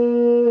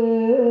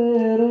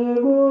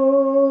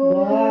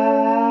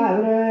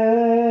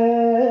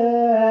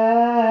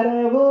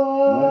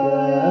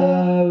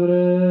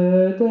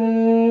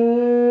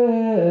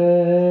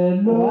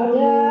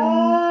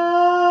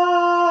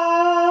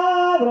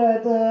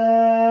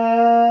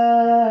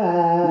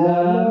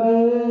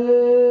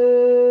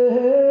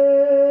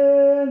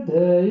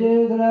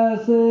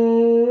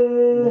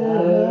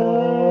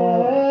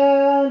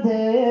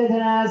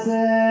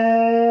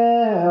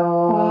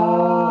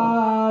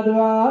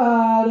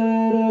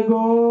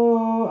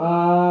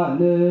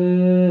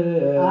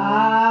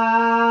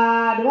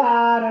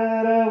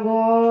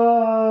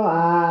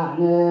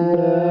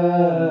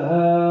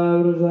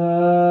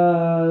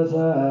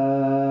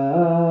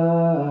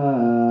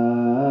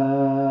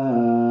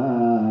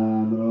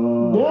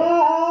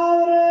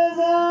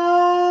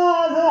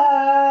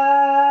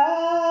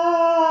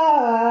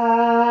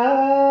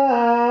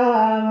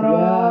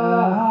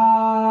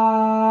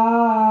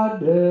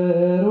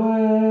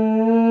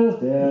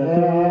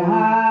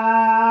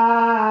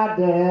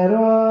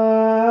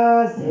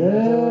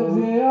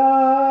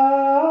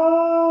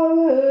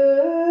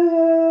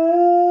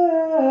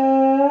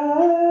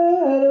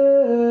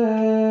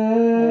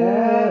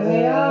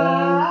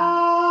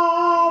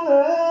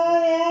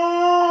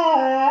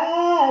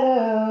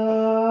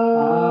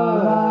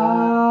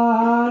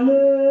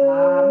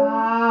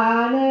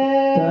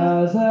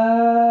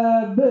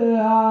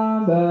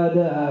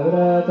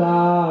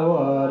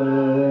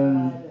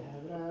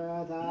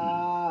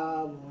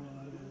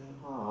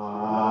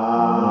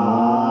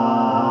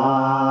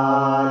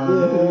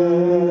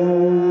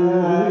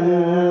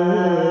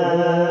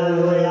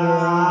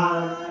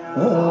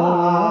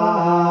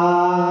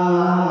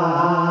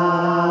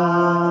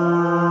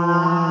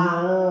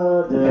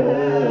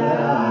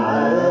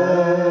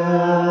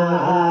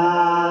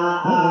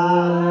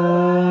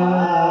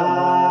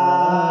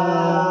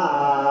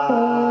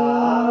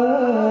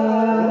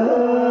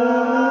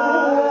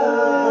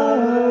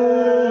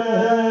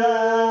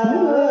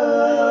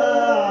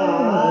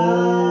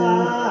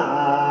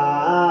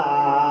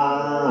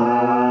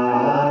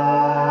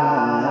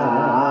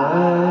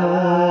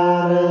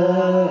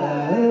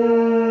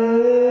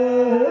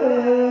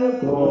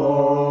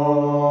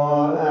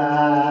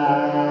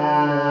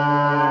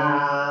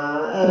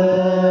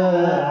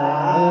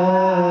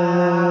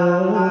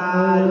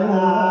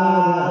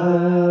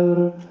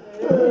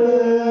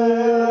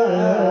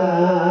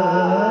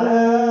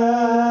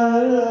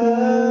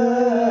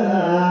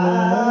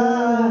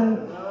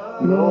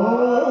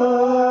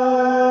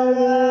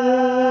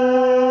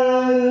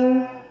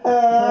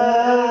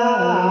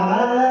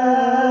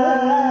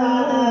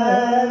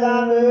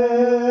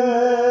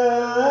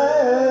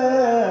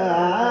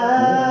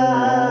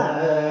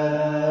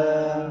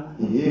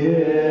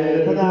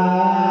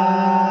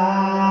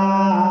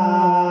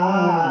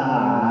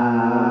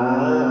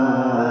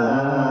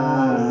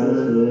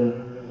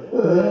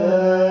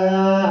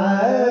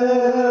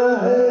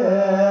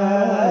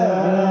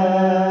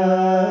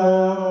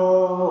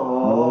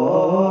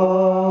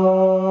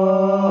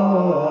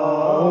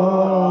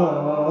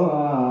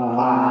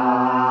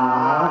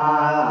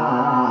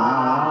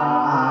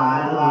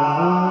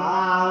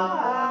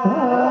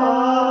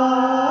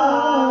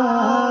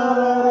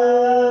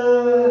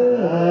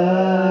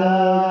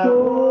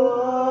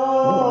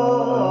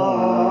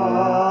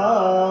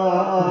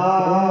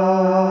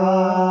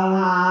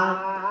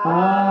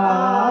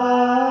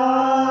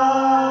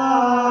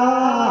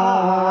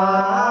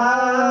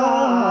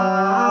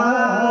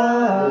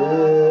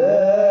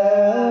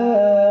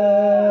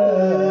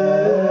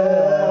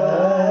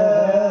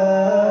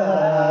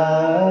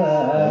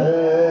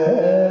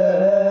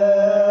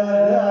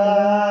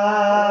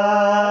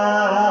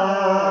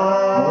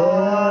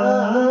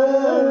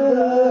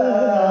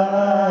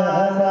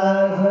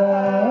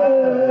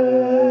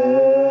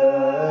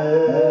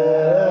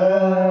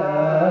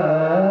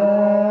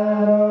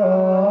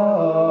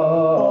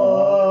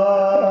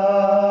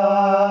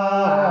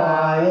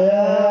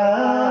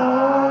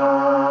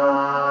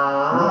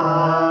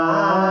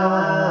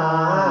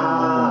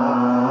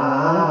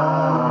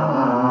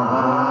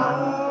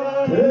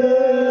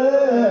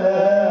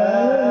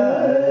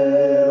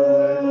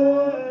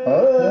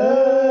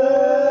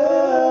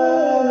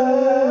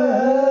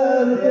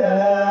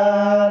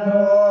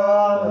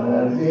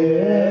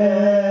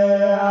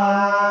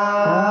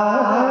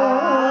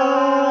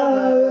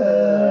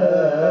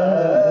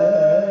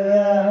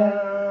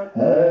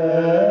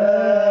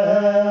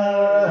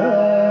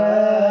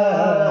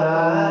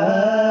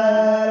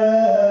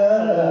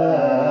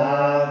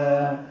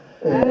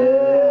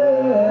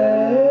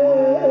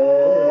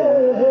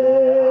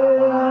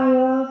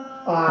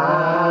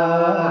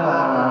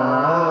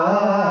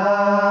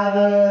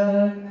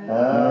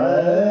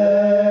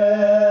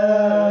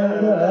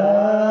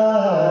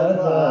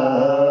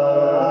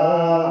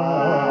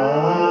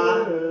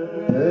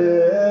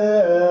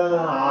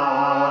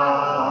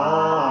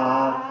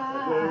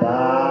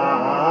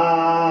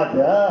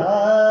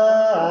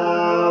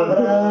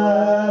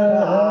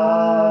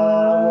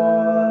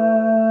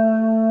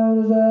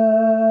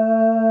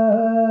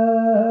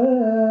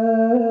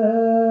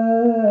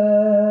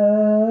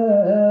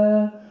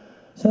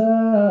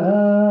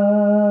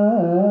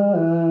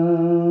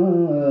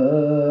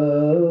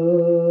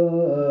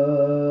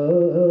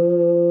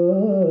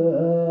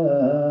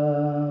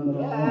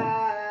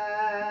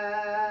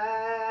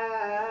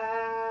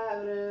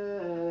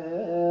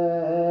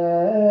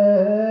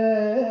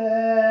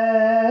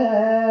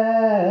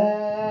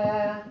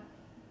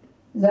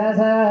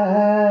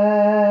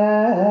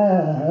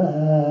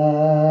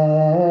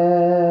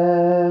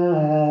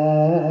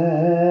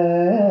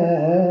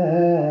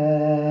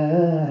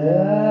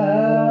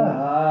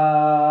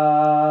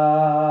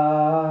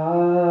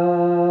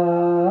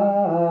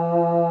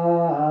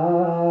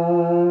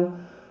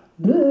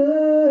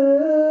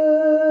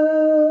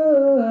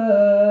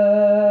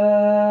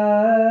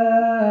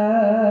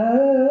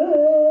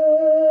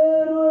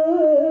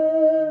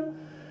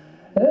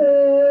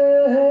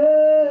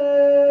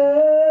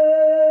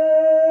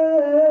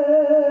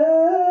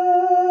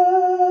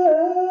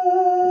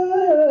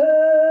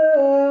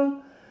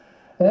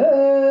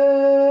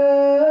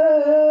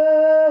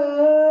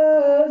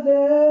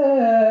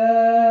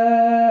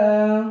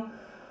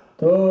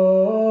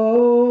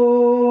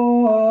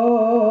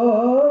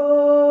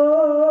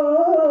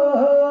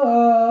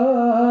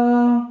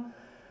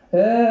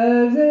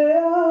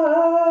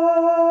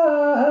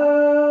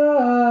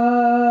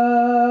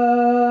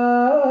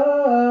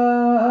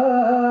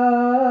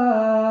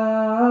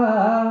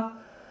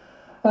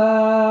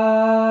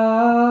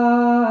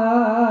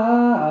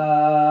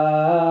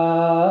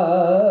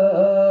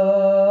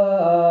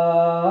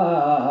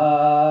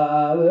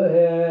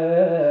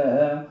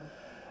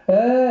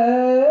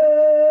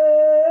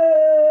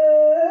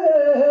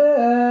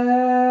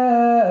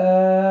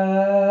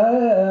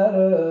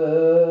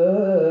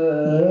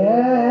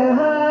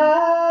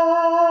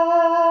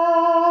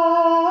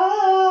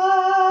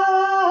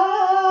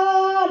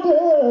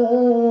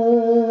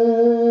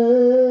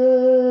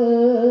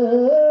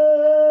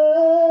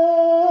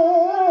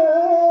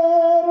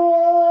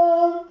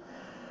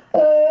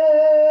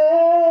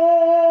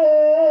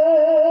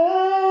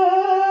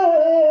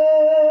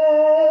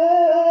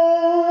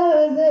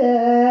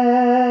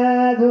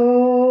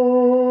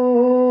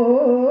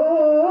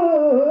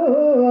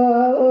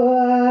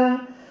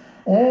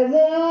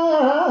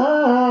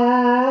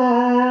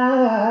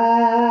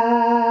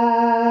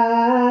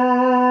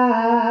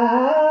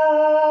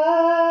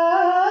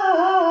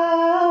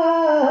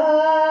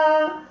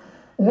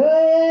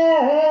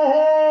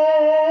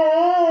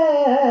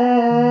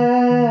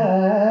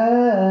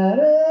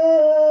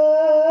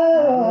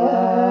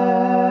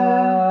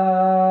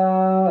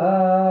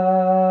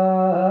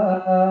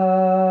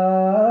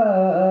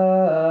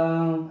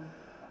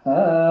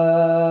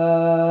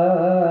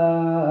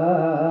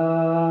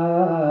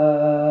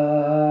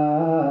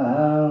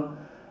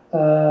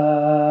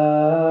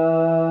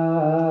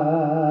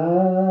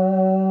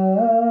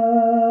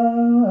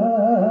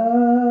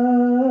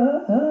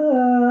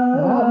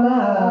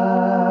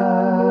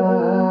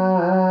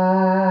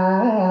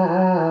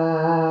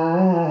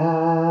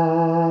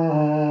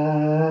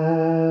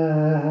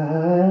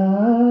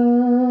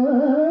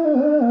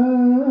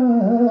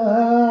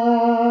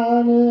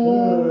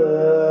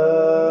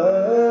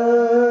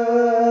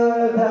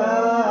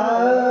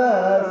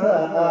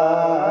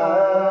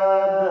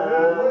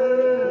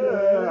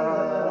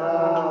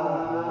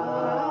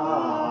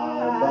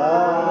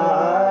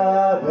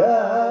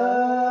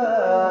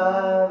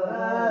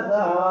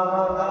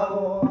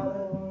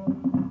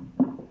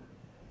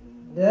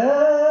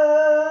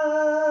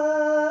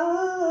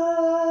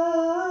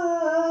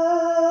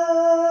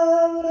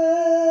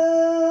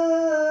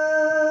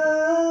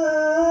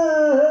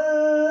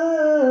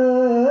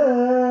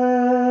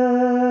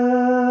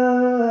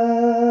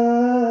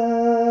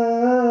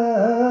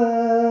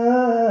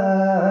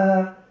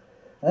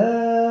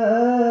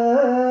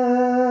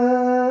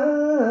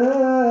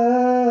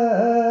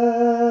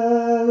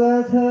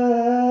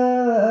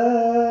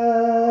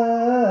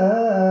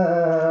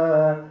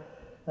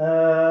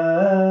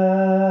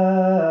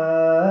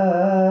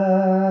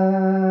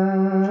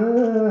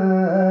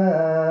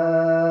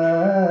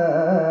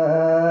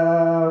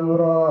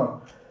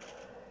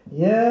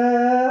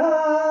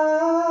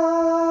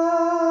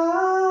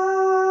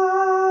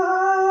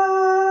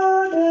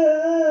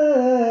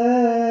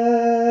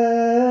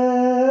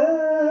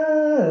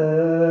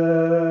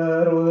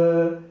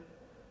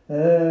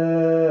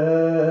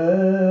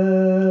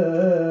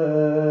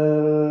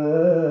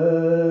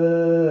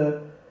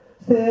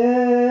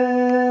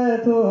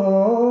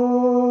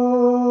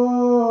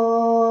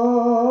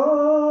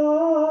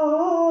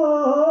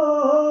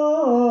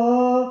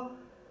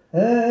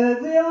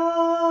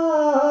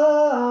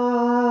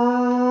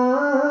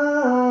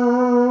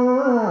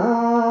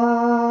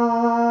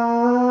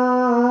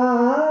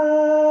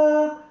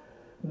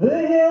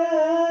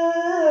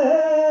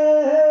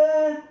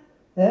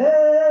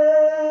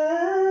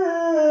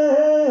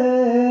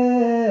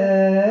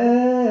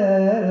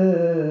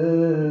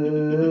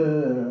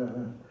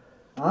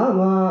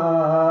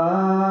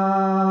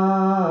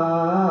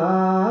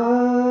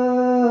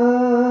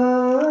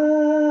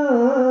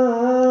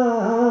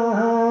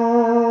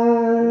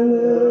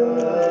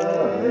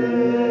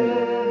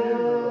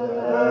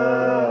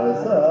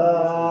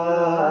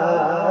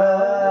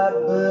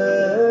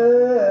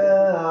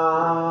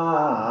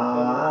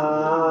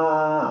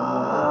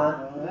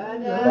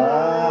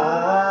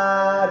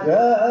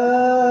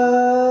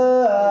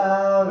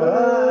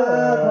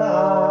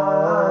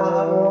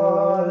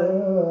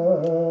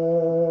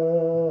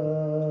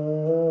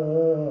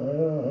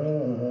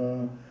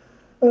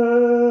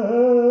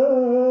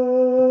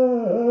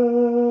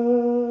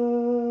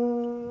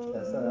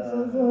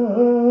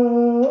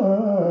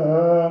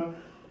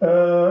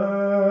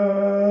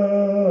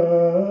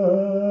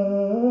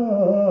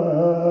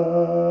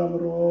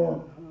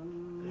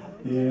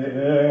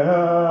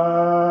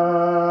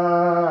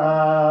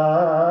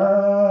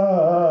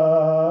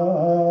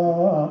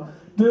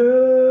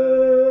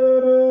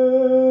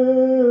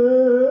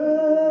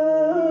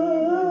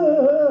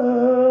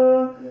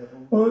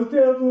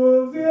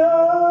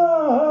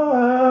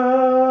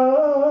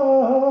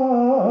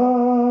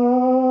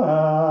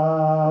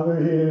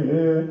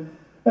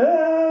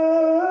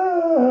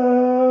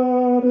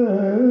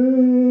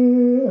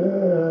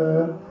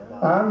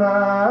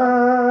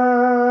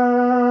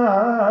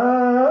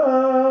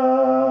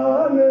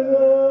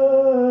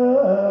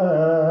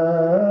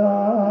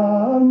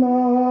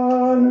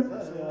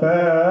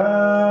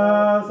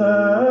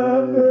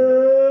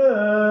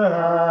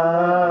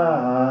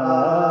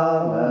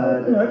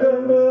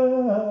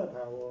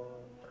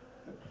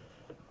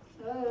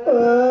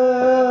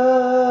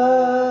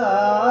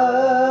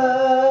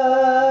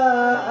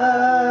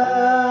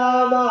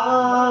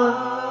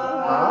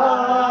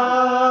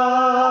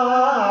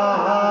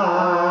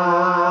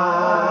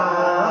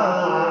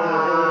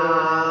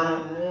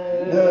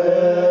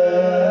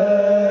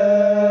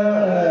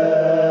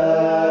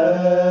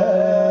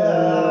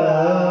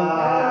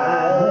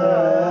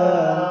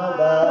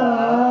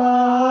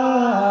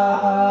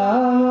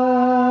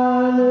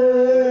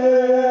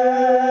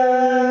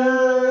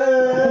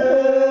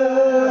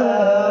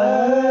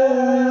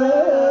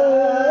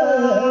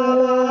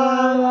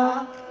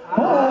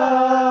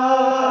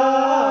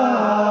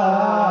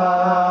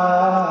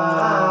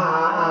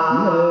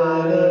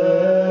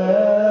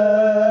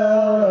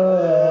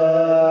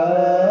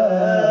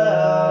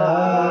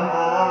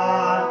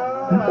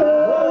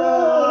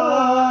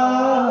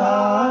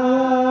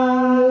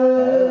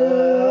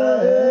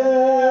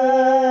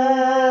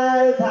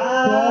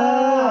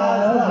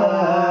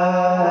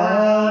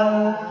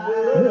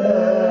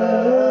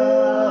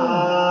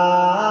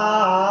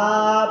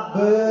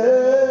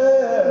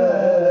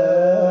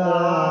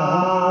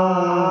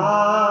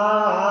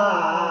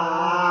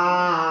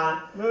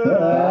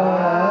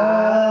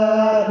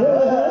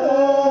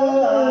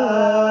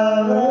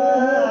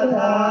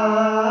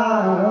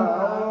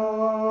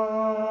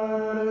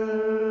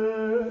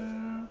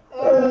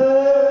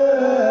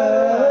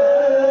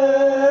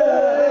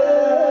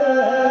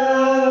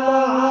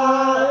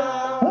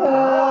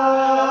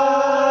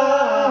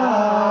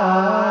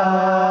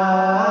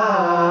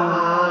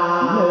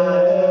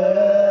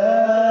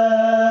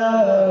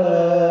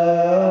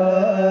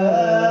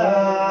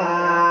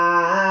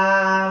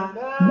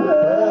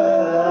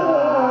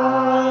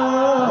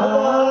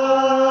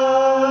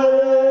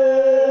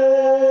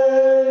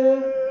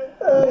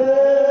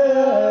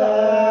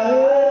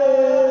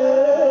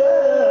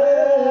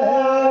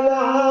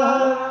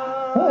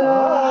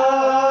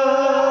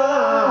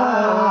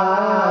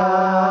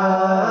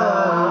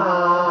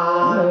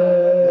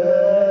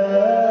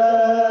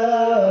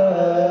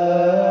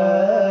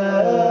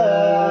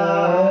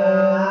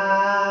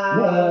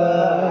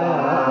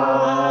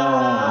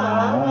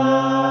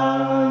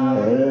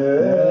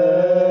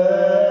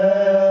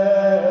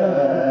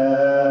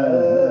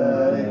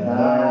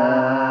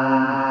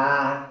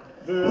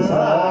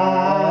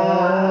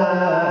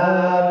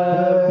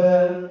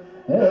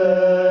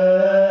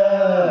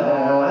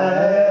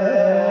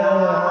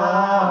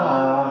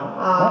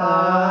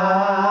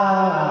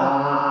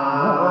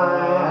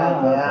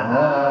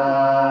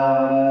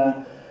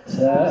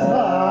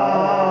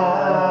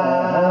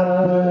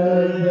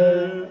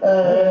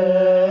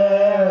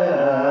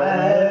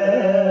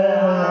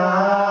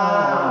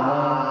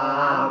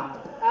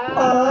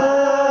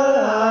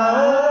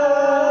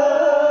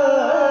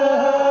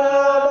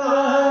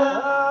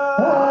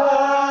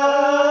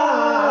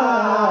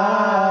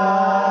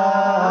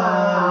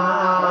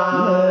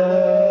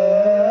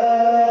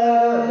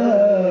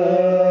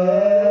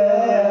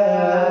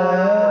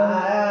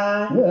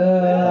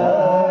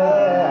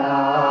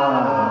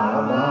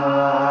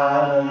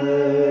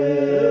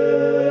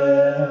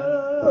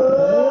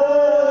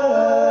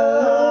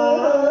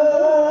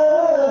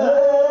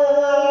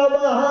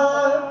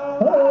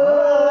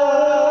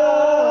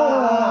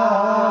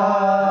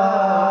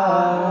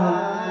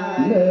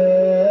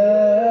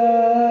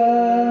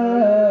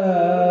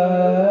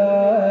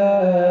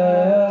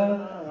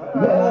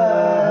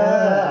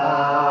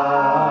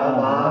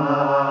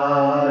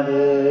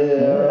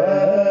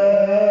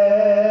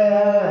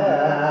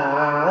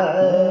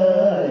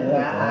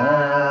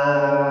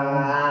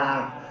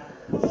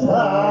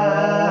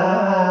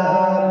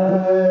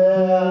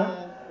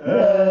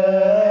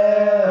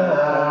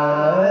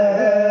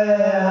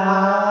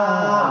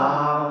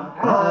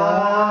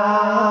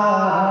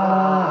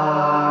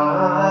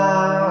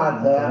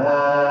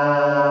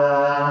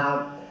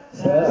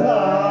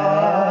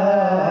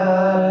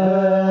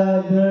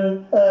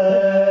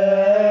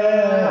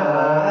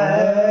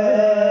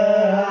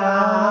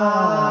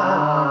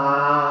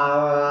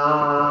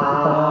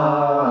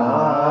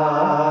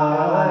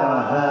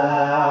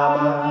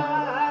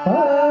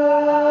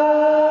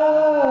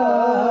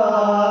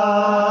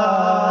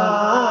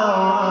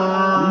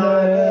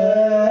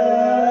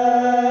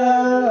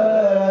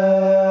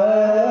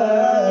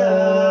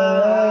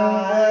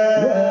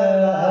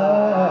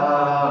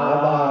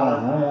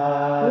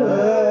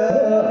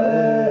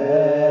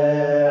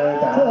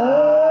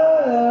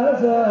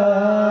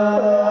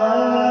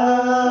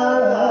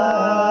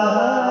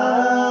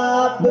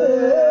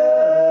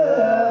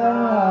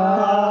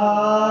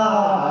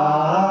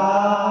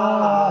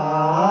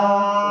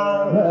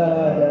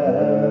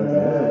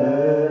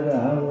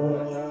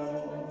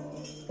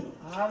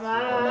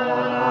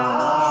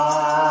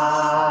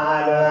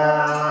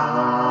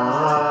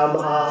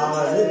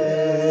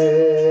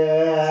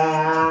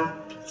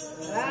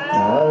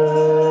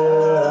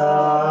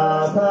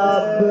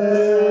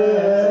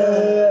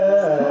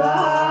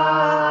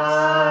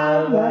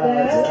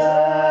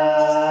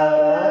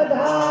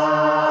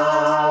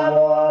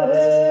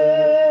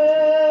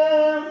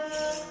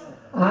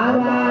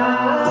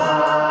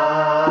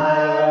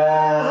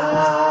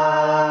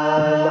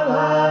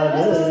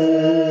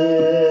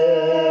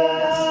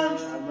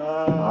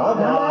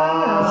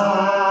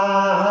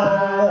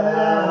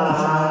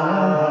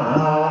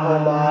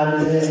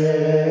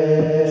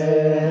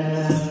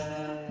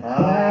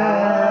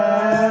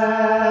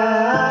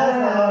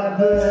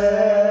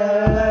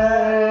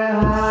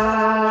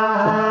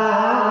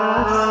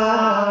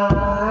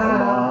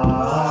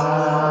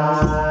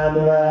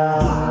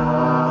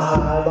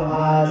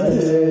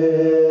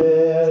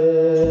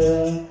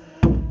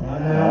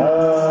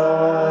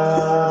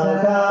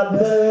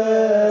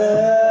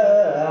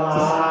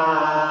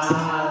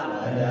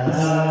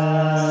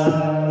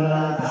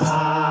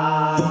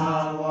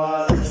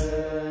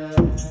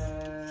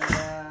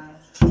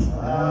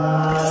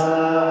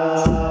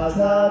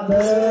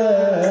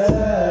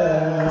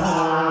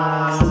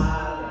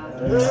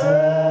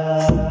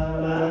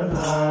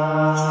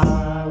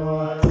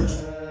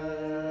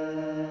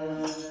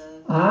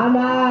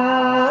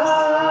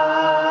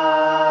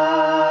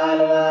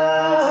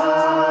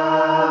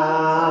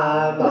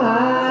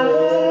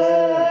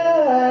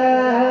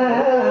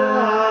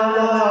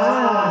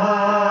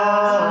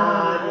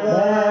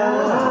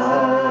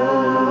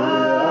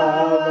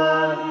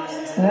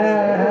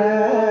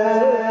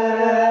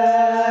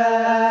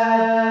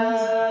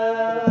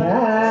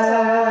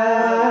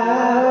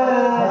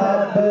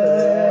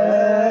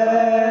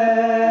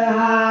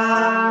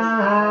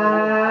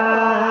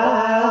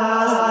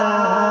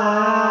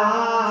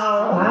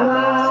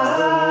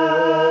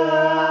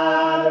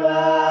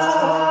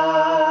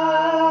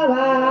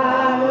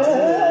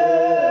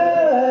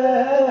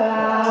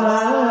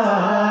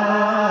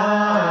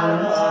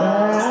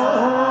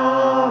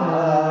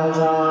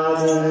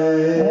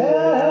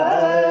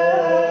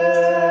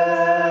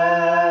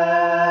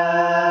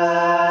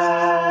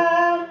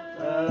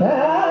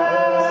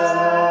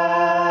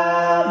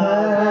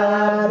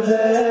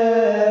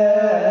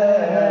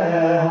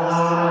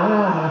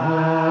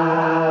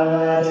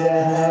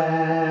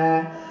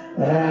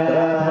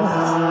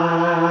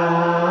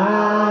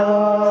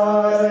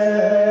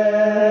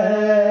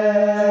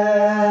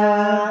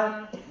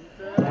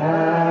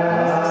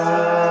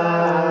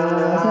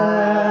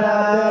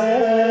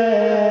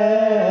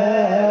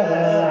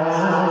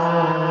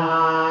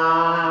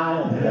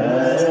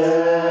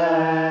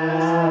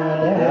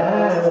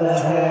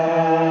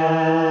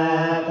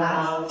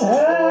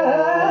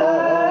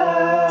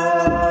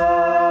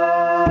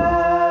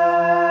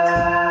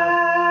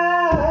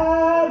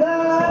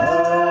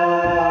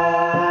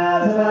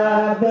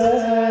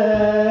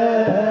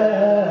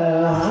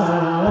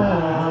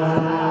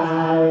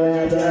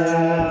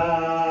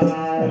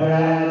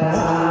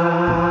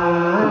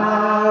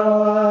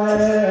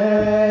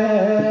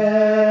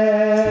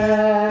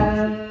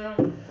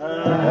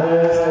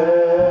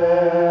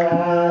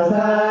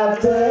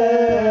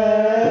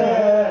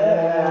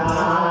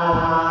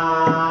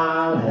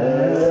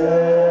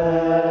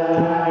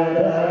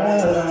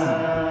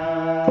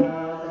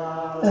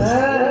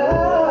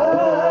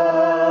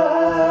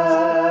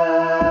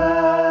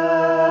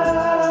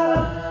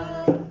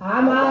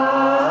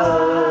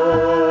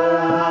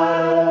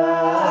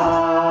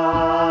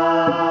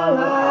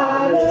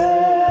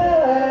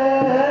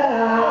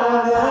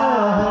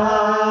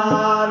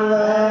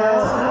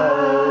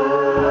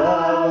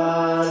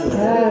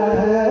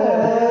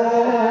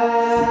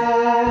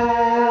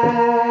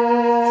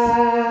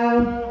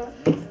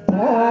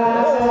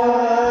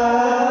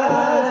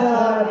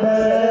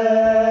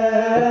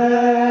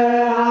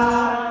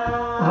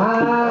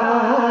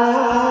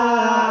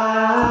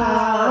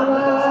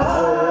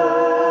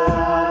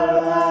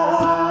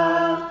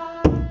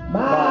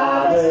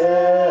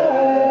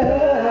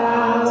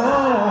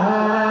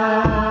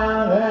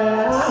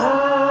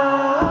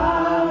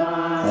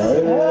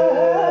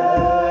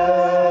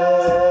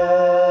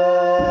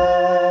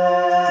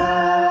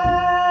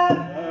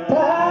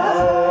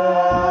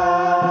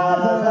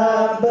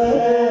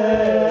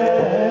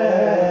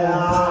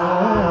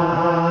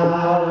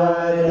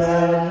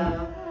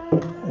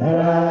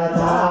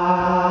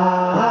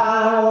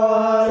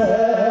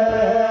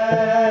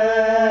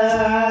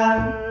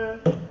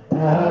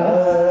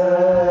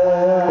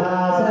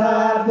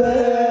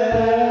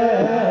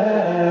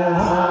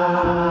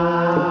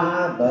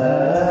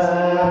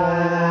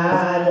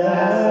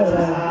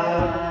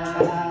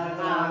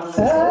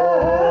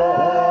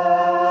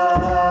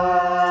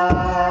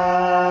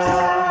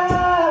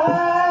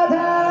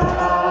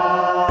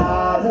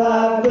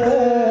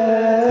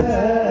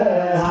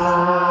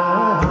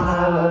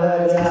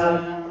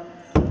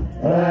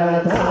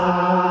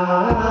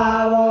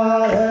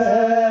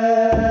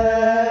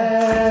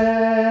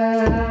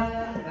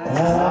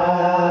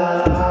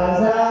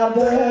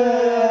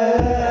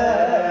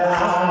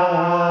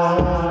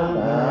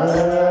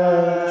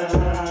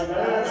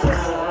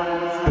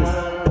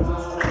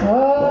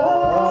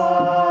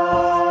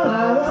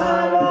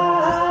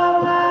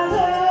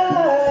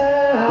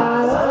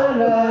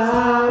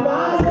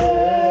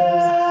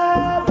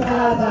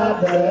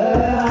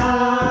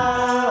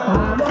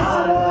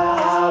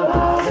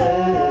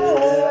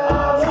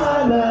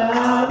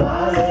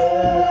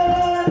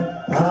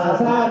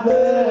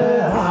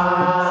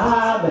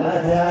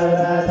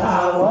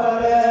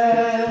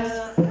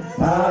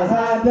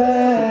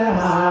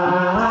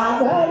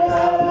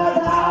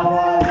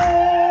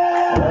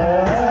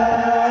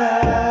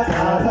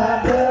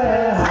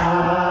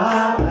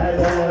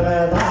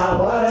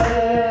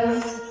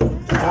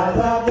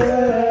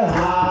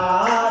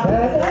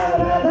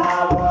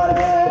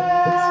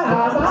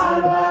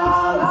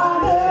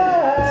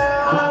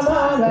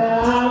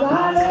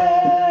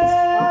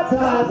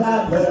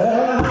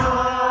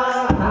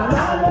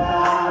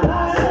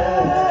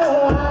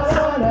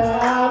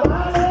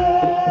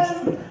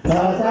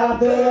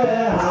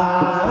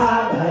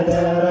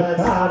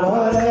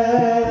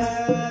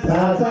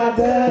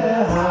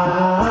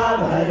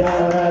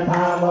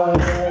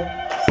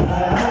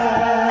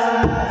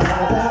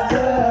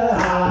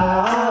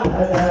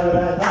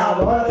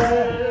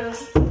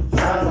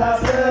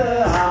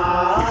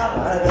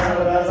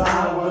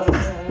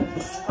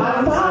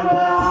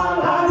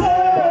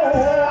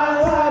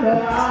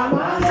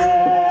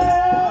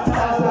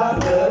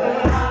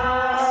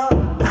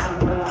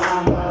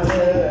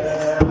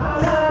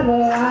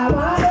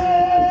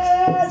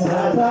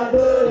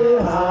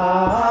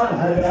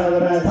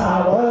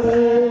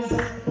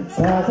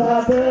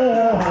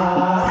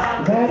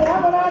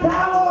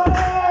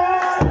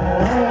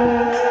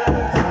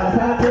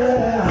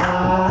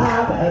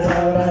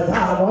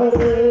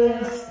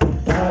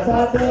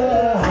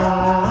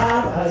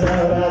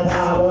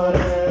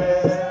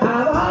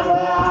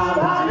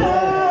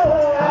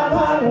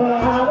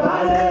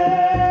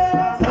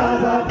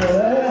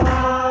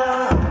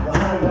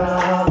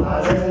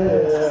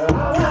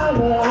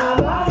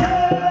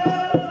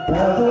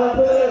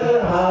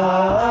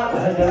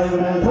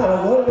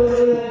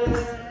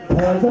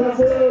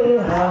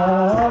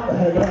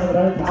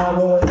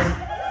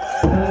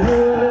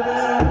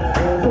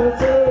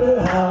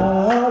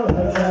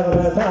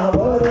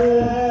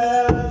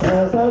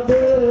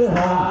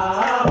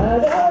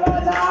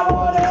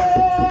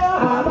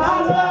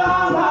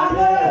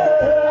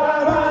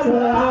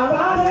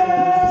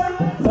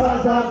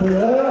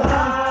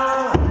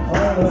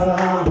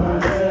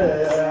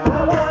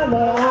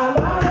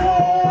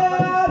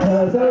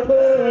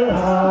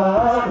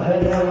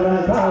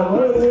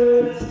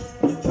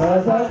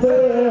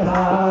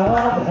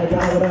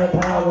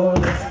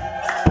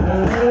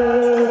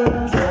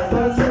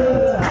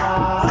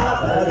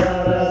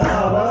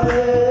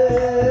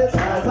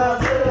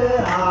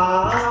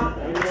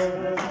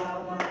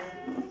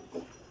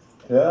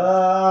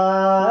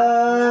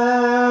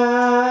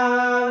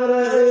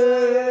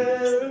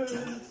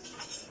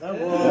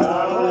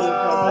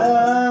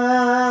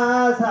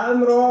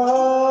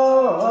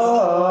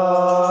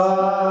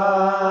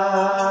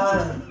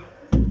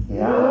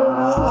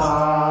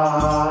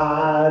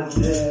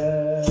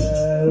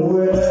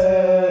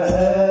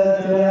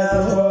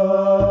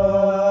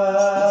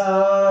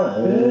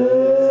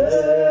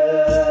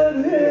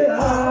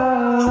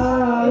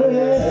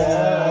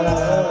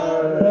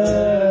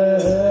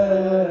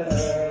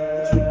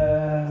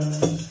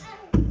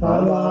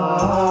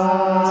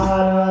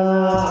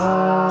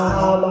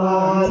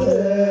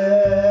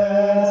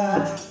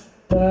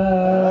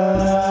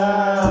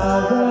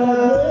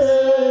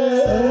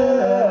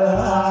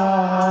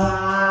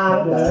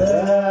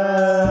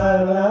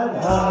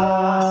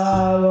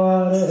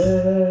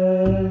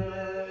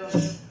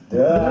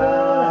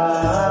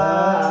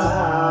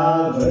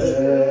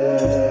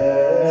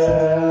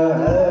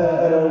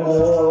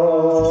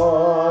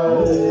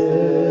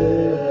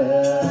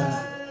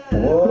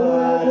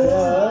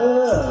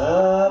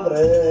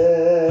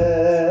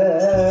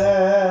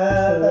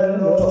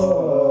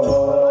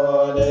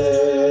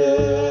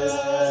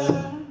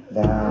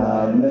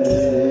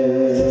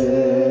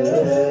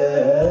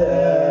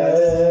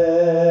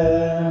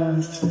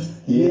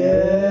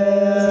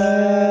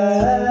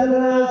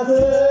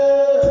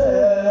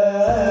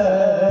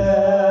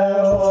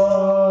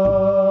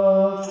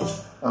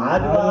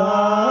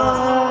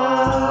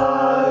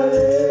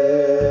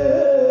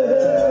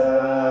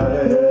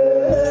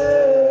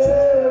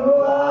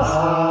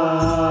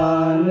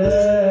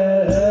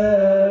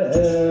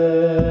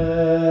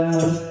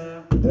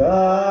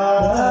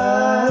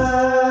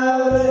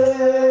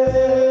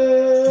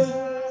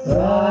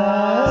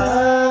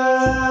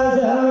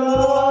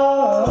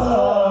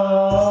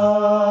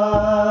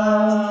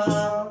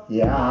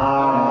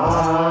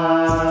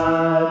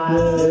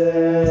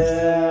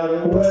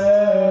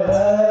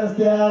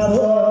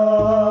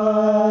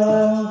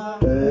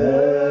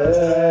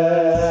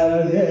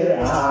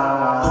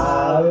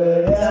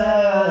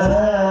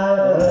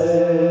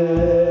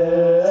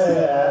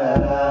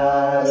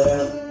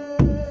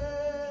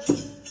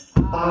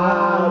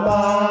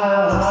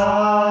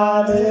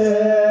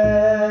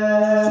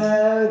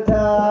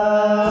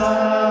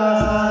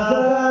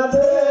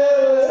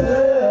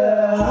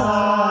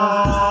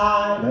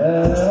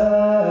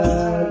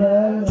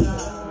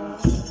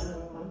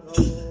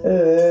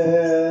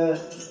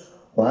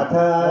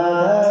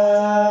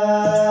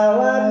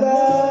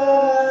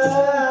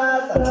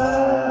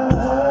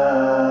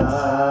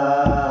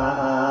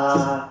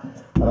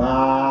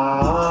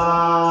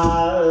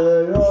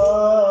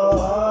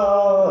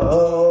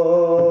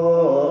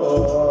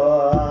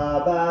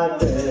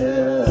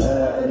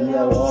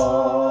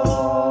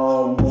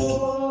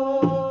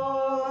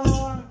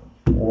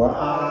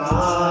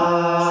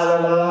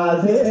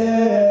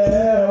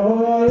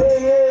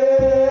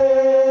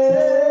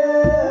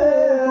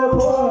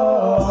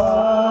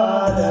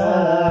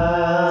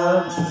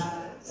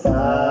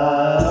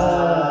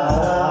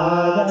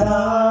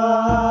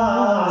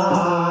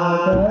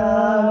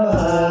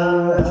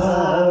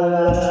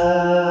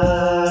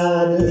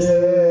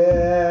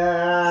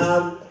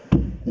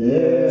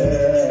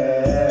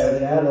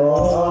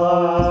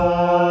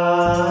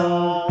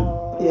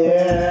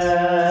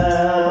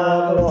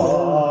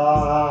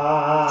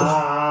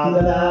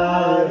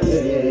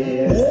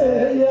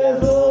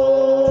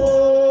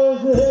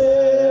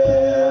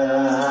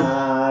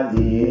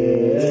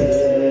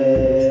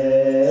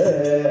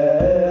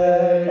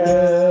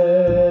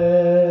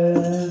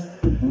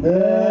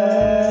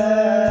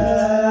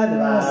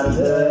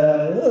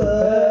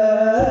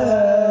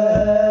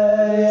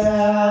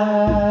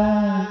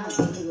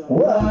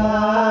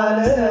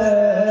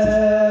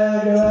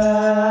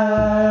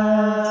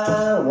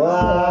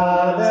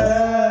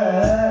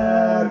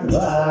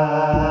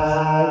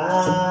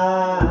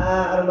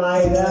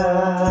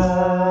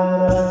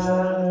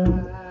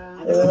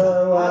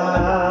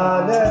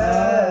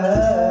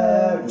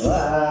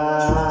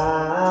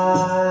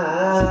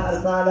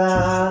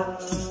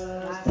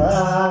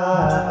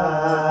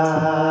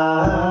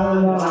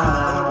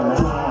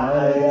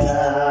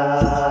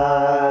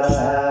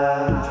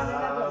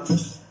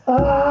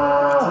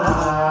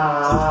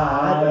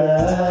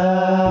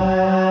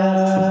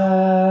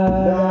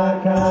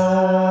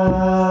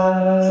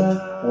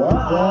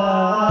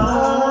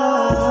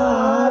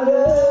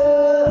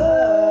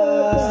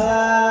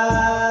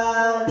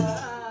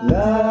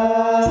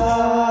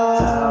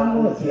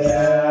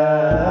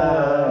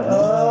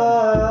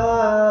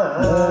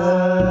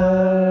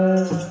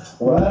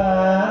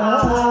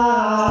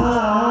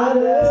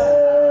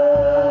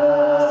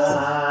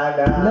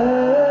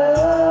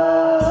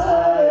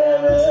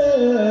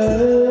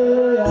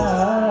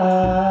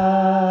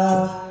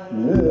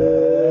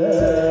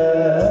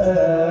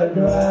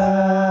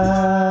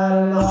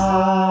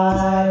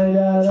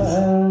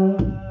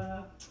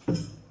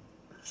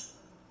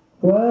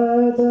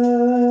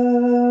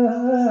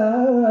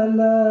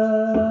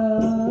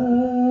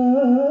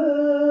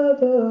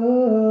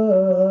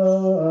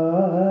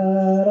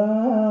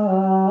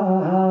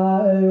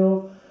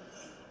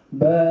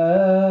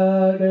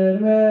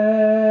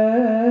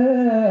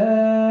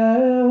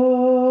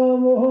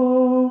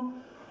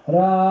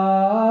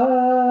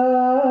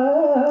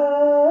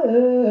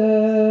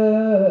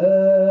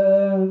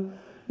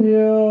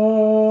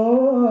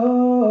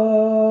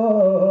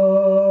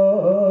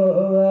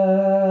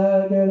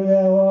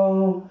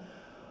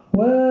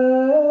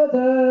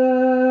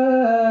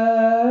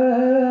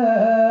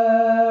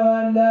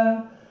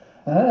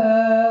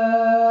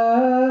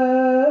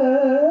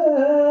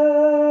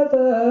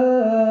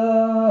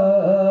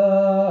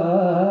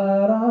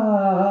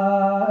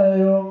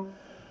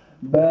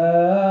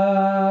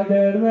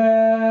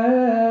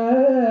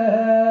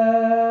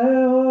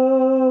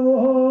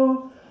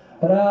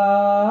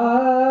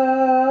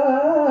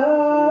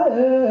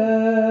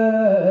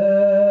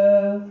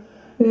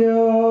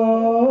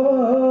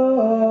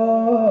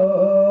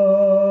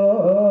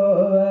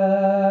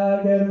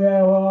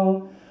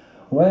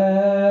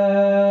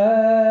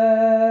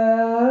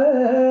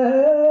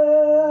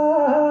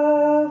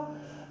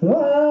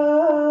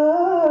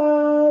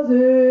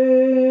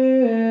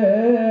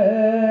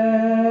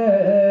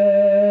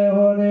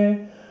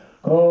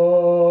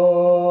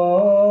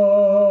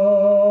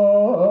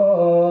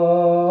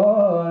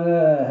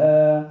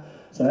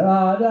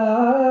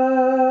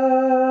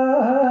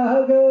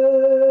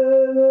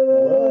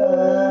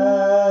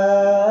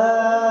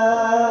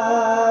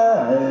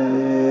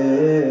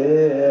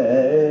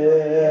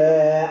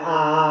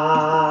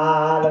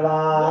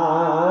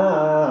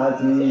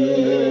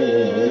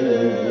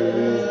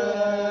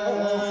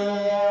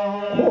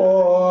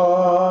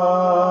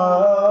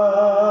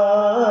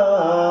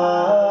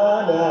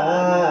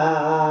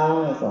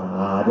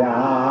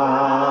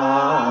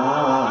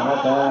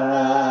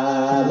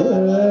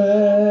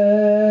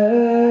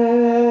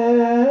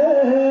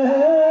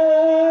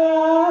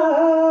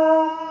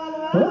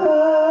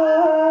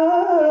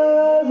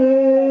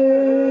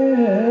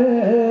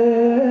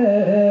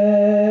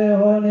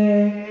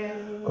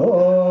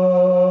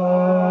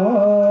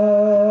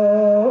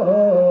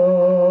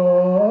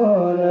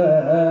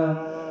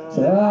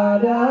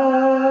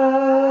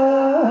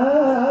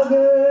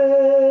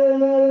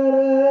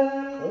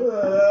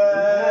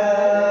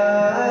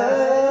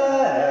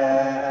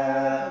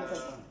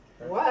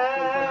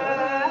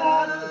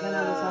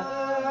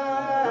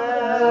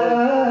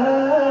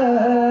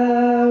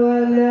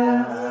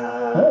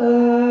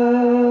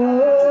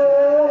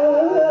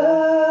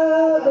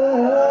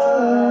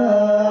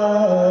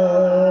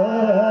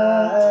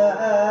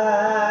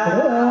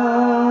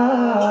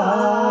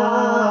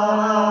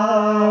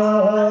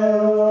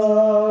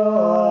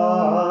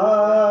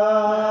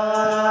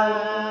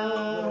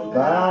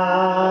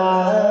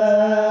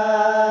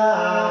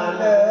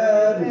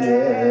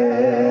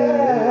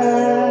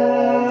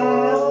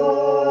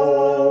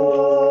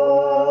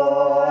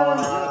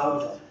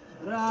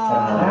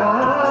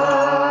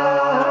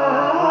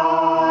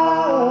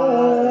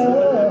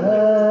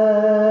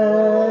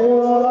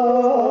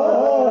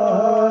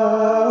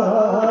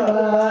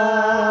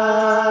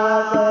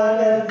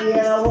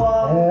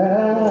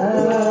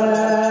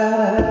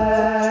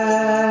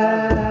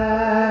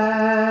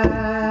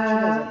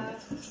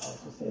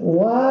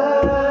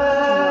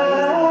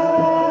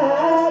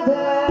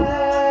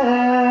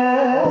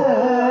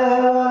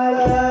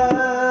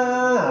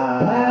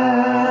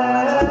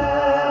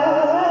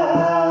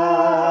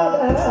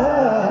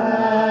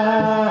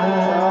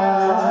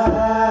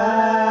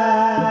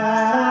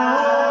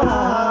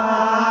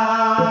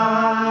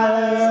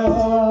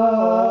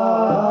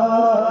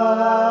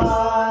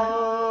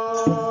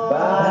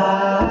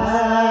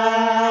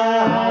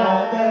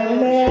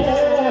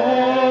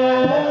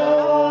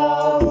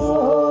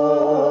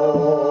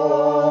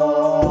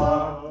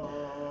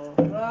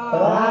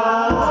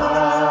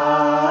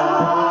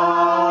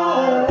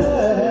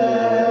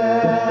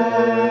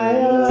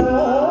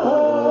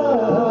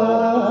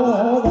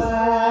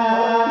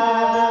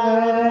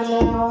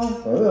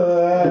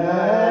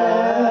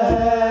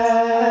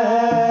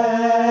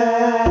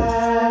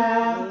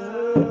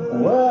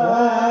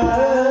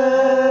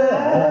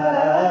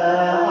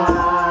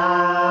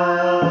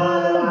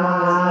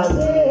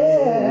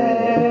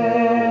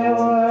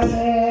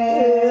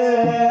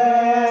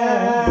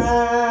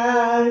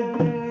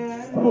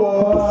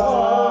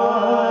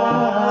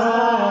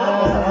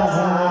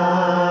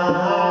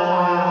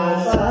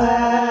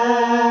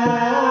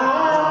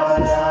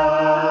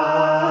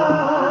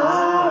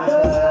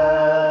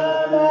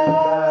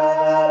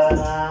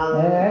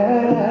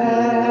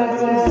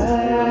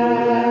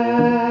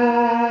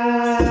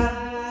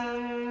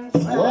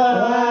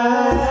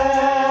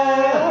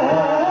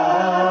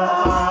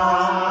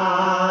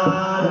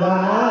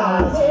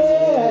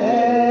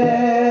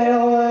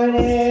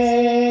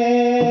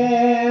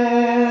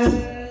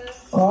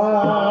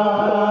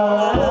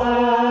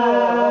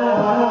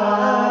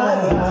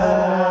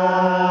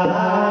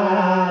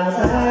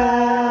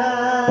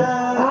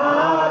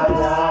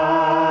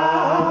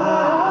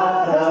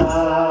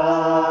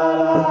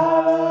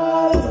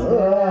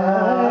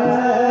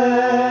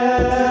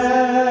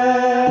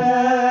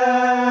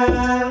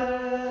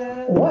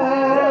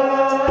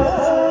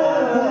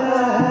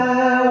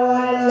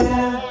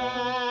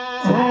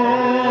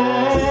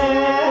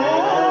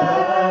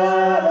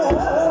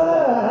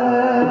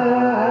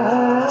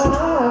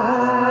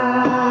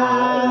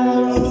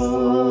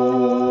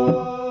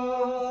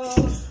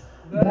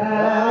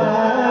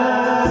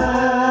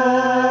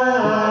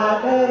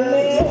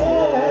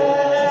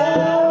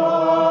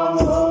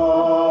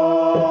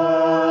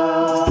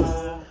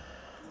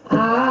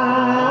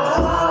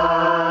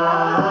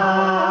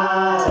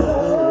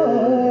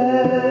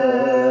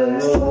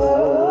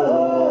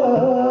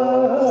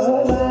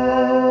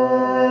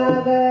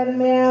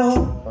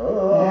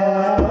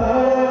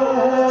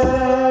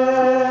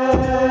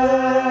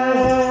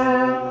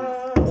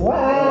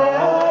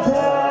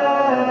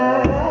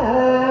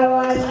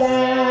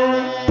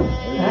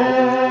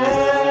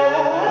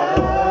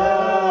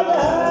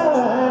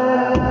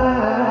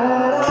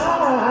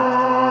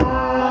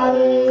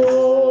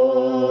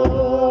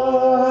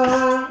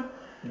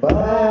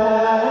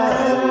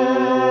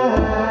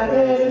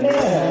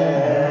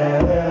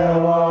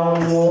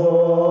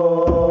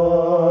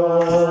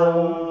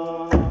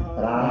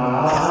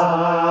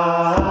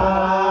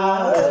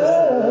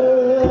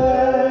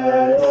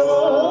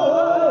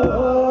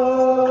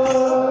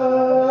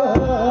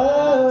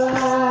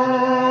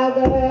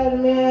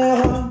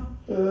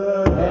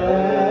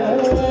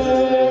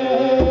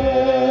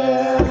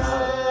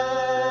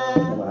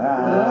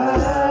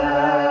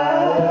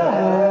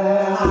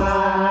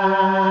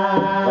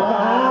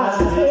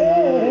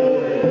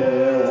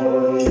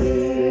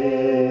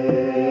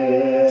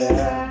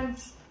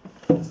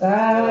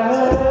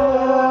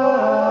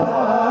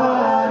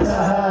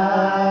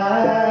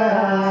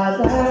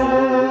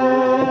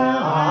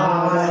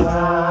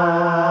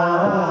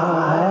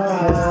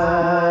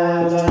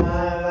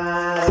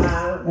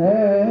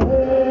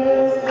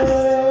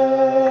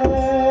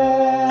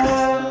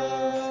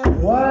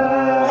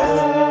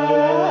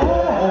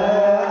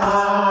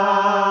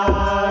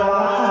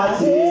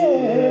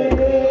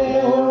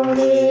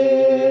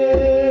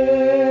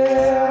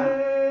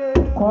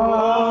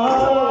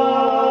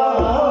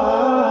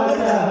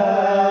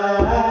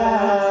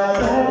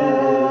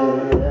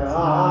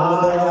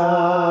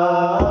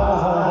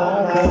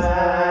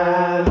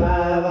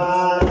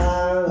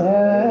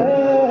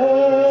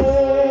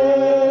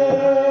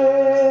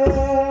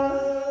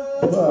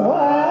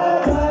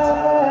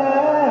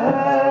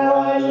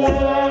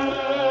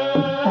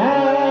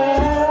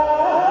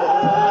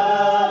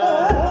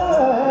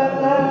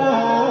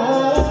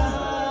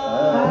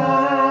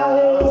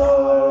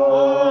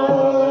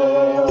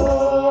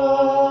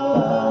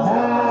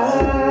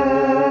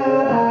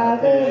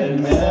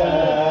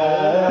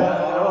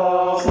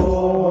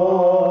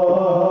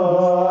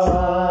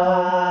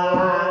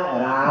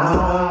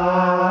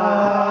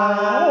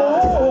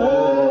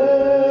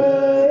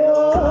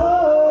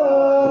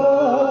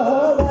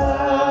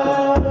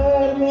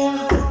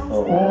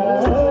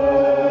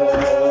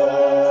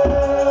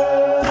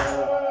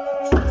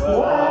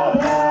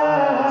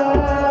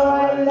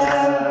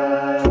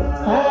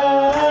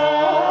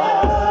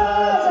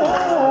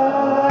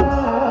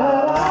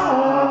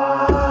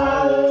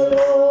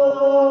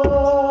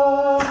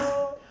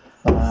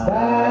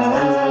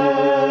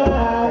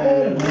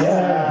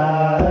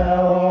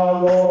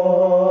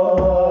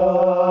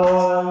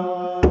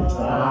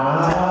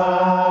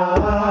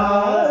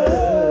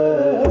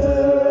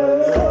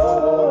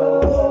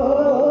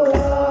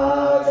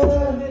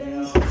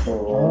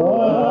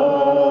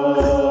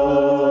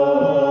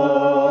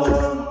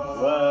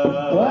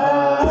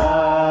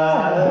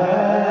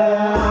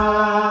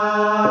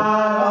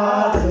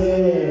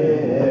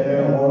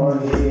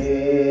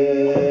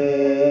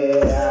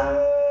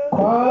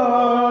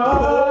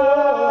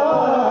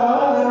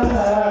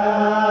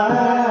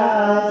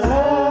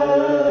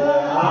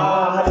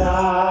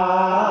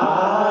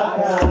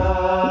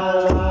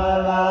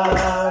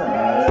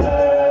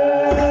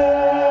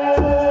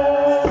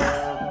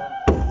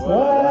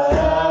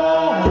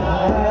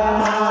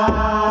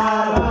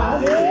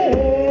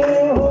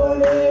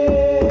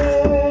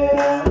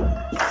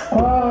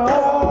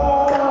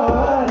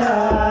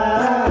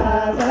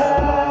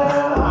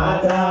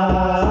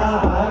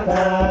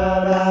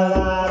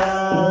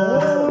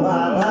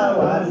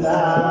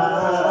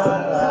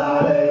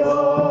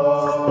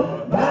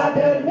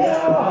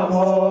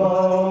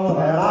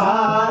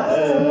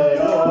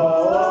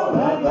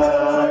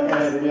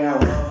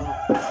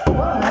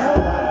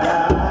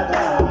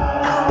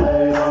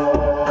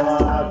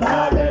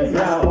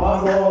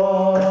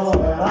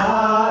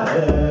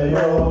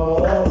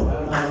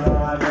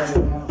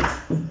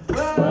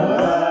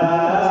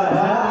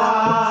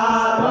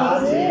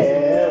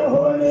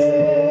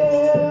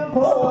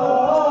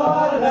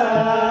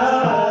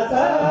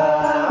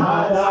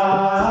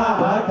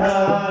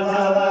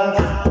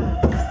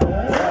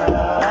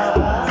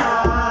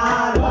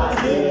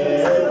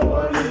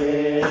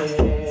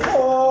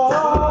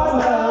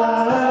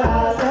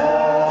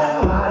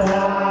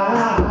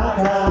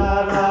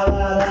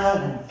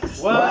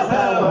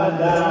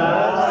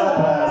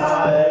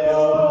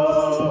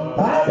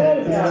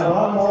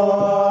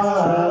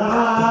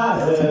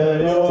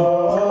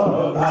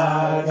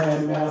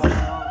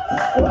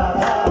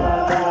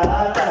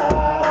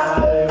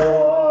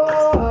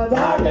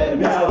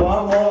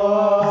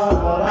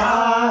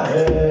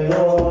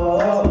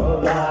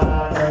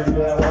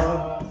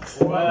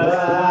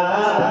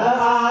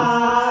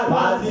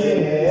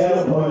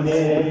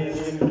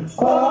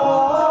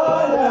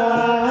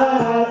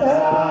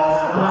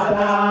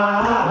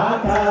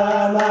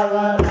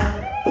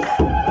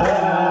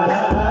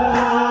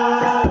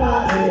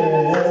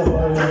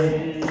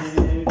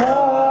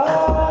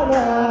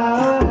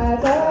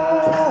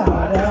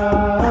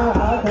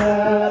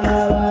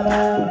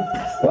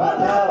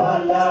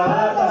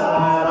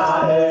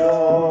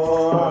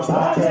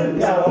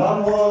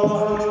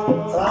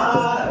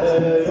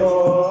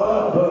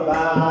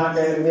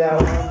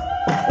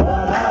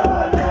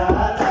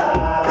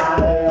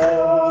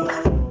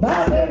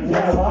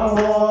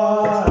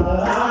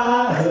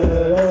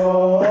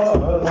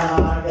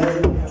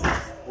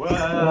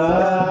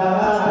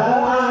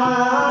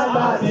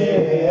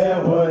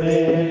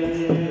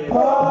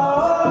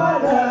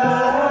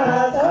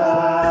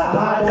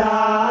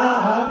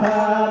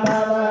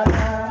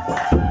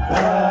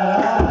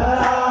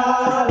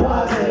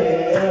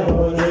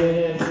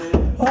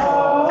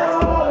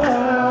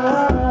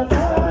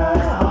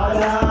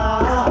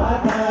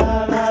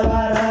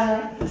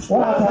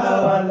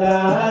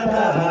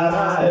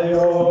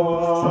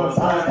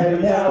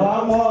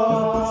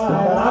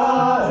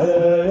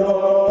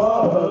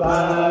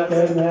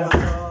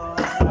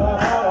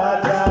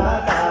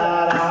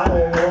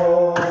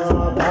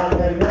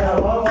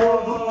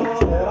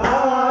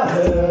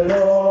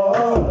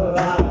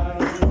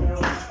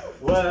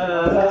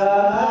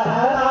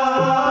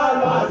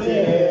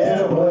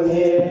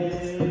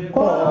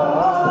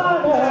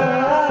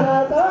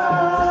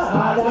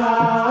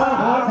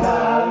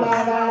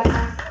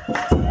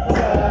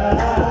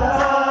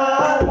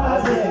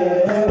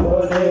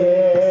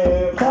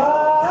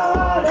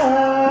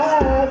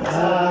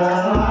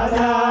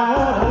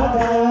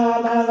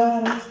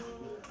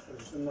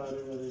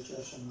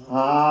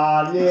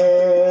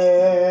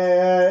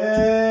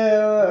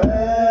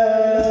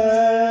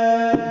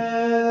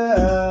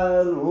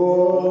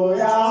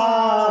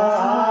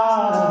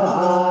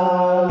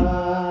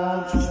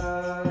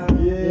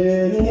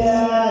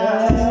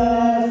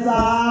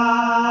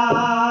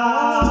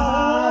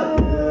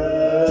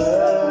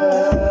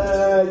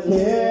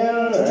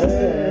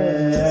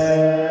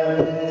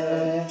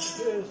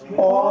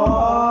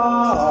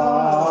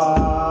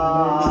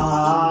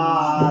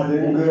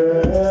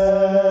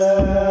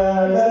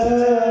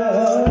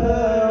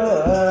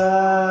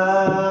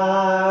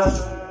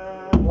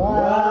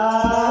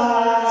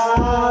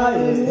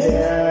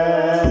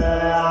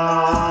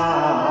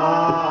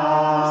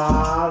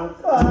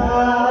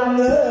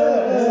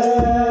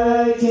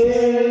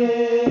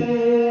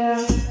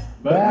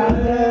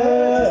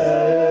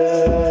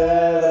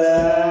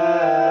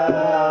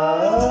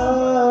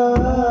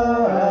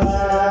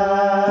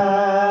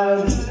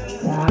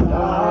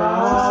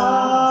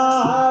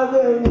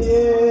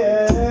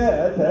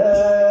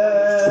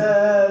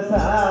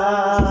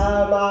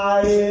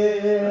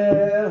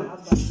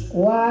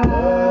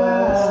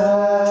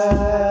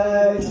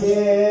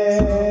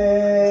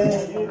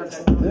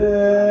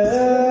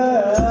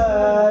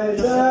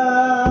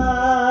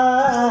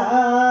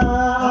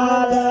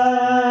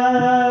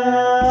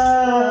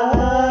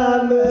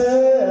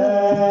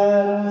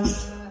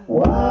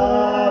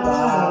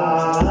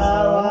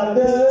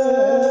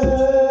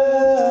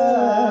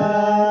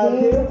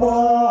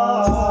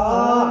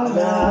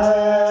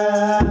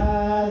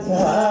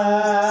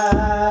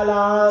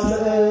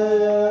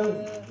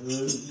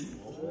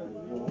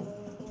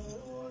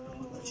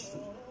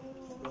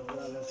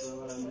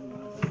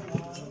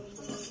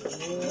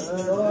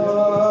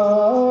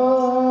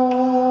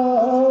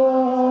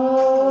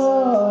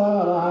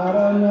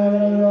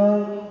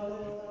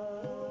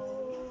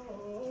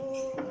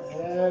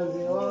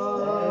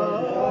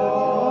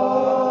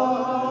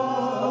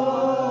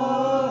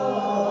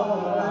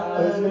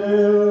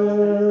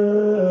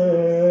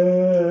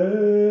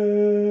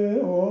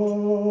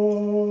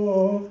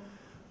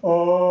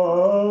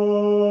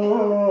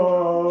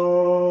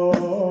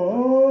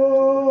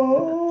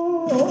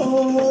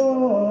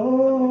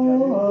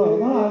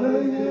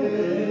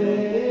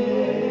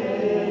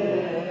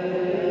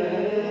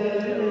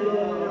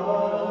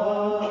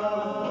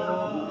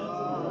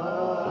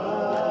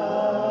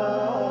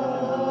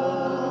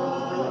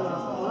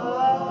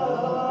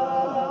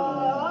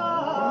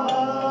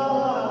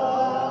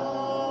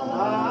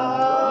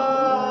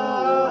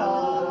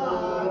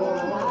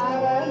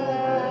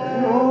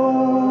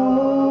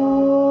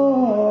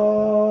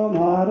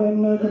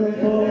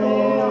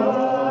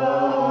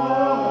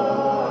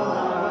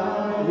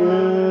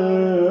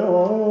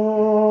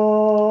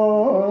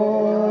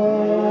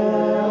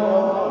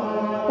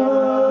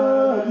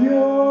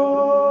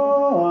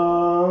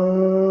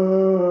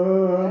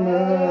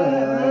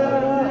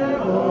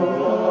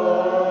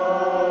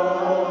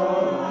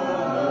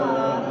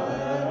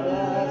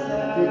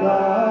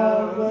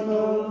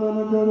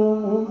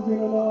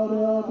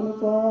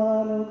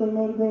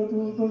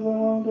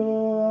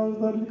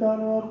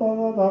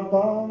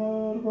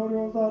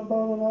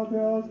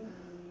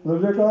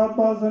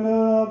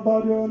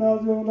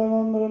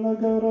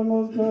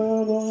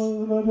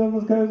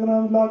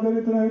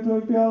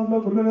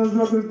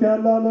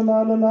ክርስቲያን ለዓለም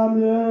ዓለም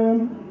አሜን።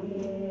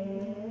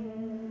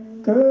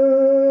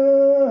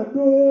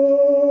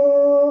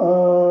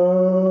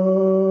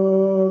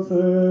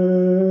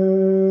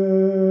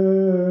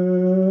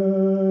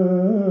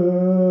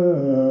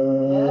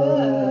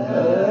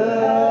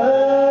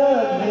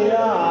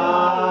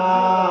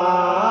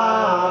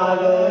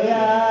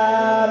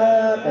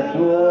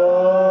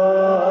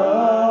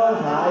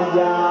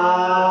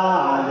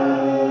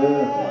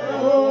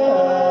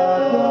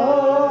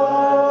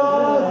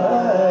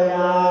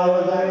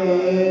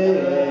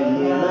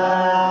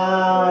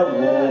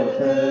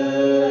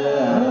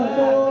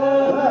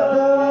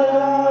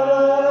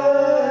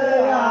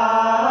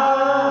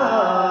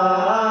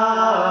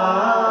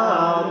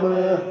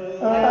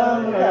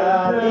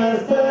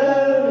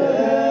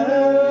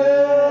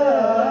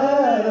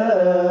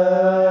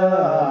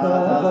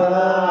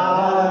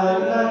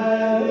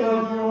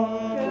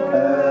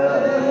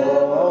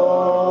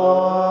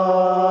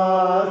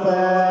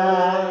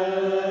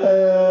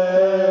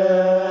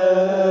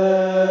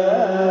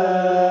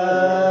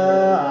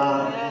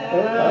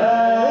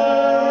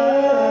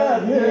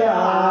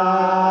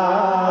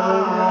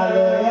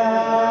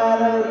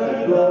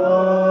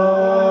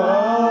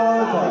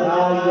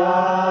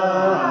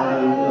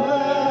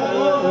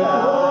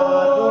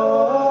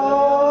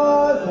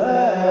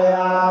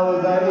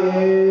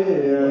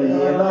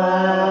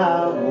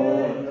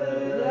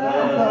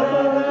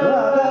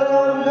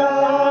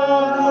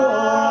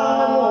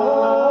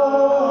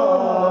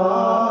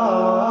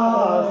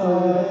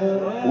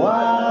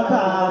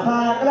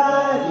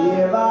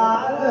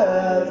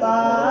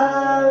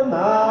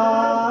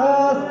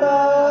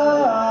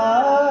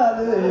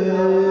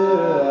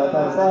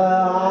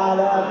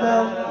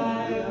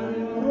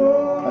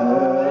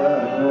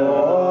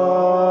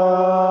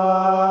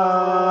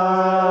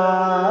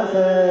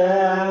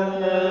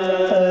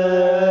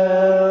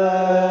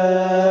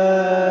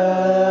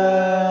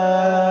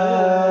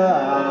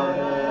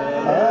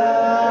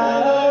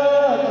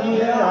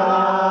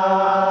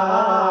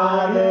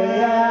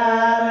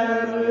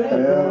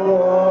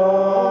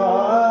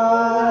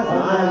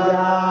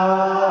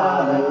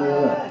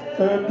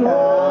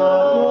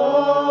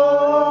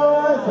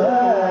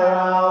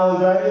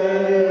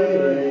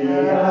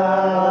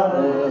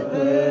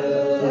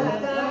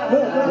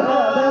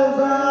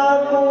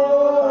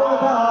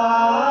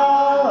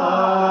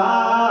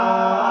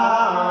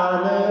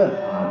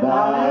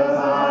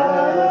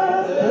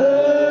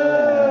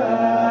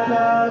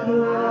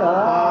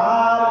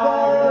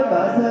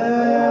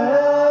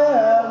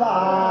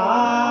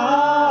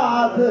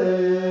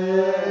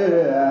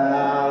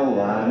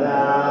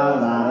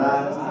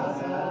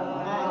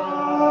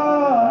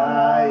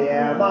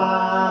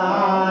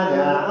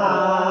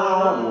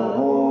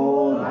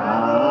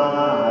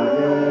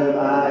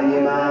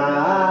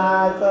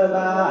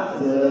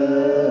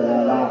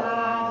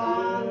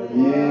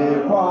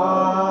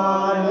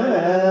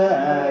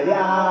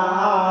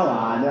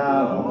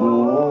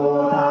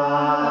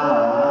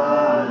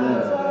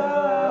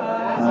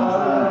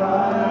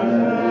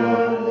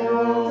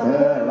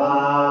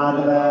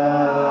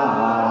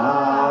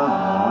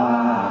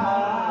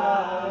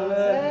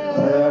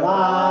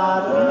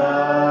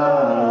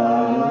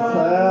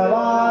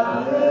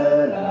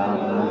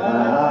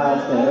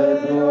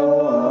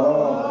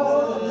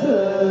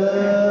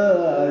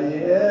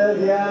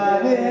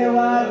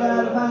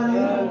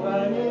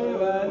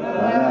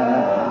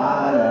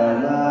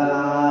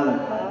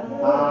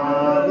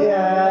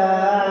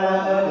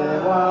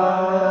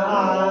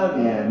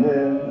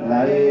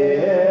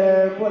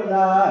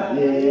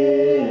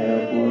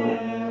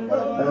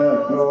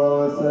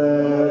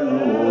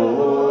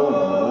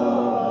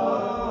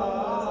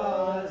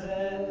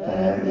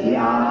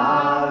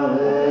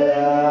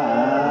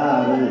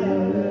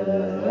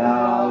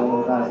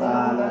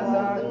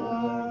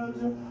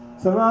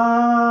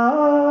 ስብሐት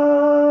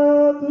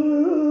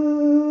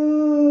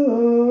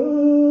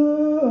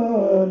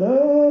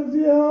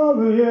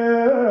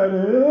ለእግዚአብሔር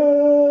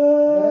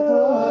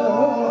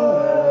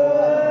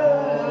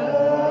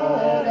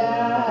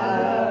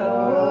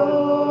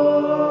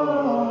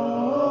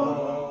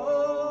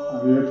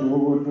አቤቱ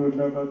ሁሉን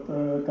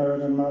ለፈጠርከን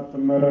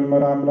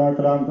የማትመረመር አምላክ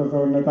ለአንተ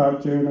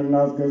ሰውነታችንን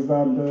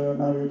እናስገዛለን።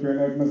 አቤቱ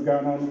የነግ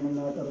ምስጋናን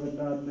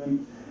እናቀርብላለን።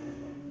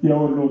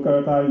 የሁሉ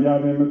እውቀት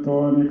ኃያል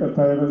የምትሆን ይቅርታ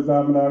የበዛ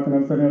አምላክ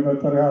ነፍስን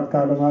የፈጠርሃት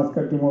ከዓለም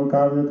አስቀድሞ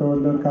ከአብ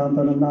የተወለድክ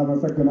አንተን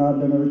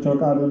እናመሰግናለን። የብቻው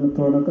ቃል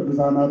የምትሆነ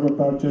ቅዱሳን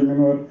አዶታቸው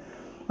የሚኖር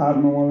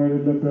አድምሞ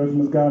የሌለበት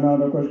ምስጋና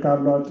አለቆች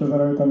ካሏቸው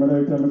ሰራዊተ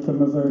መላእክት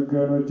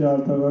የምትመሰገን እጅ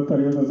ያልተበጠር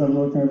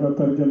የተሰብሮት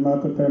የፈጠርክ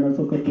የማትታይ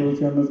ንጹሕ ቅዱስ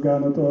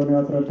የምስጋና ጦን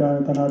ያስረዳን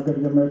የተናገር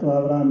የማይጠፋ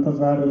ብርሃን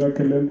ተስፋ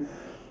ያደረግክልን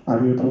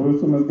አቤቱ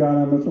ንጹሕ ምስጋና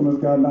ንጹሕ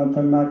ምስጋና አንተ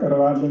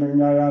እናቀርባለን።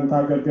 እኛ የአንተ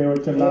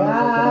አገልጋዮች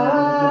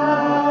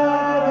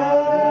እናመሰግናለን።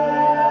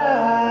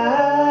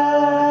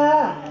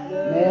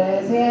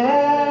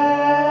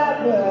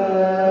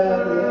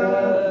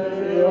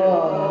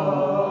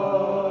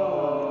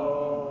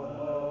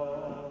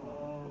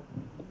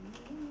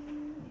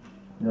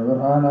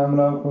 የብርሃን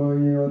አምላክ ሆይ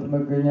የሕይወት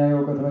መገኛ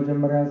የእውቀት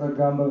መጀመሪያ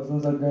ጸጋን በፍጹም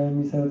ጸጋ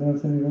የሚሰጥ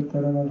ነፍስን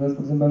የፈጠረ መንፈስ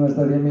ቅዱስን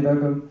በመስጠት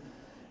የሚጠቅም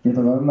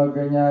የጥበብ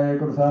መገኛ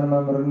የቅዱሳን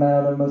መምህርና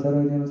የዓለም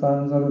መሰረት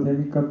የንጹሐን ጸሎት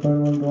የሚቀበል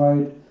ወልድ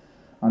ዋሕድ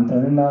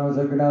አንተን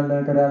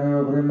እናመሰግናለን። ቀዳሚ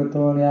በኩር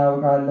የምትሆን የአብ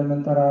ቃል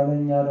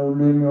ለምንጠራለኝ ያለ ሁሉ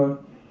የሚሆን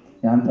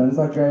የአንተን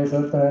ጸጋ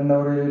የሰጠህን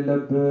ነውር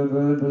የሌለብህ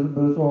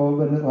ንጹሕ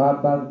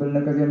አባት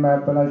ብልነቀዝ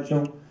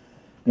የማያበላቸው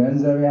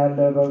ገንዘብ ያለ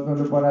በፍጹም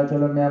ልቦናቸው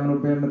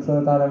ለሚያምኑብህ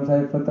የምትሰጥ ዓለም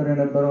ሳይፈጠር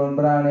የነበረውን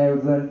ብርሃን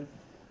ያዩት ዘንድ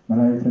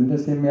መላእክትን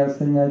ደስ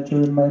የሚያሰኛቸው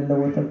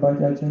የማይለወጥ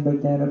ጠባቂያችን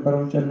በእኛ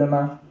የነበረውን ጨለማ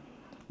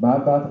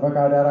በአባት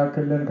ፈቃድ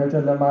አራክልን።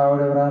 ከጨለማ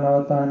ወደ ብርሃን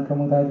አወጣን።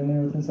 ከሞት አድነን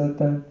ሕይወትን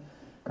ሰጠን።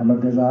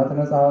 ከመገዛት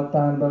ነፃ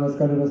አወጣን።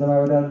 በመስቀል በሰማይ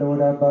ወዳለ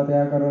ወደ አባት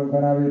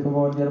ያቀረብከን አቤቱ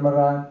በወንጌል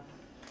መራን፣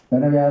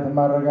 በነቢያትም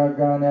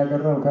አረጋጋን።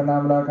 ያቀረብከን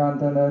አምላክ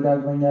አንተ ነህ።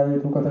 ዳግመኛ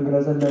ቤቱ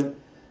ከተግለጽልን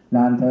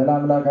ለአንተ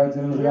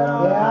ለአምላካችን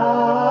ምስጋና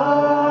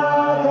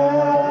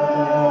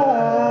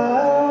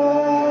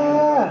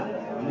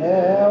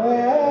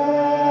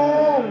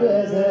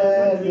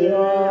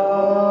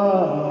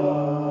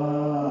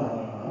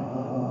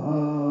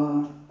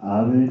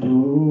አቤቱ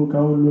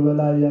ከሁሉ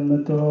በላይ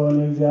የምትሆን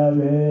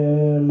የእግዚአብሔር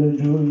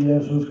ልጁ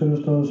ኢየሱስ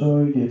ክርስቶስ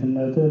ሆይ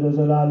ጌትነትህ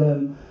ለዘላለም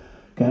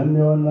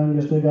ከሚሆን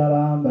መንግሥት ጋር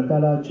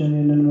በቃላችን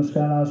ይህንን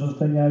ምስጋና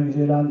ሦስተኛ ጊዜ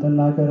ላንተ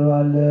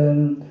እናቀርባለን።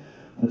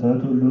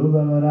 ፍጥረት ሁሉ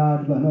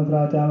በመናድ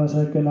በመፍራት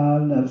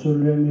ያመሰግናል። ነፍስ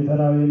ሁሉ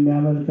የሚፈራው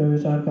የሚያመልከው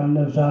የጻድቃን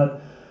ነፍሳት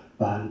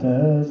በአንተ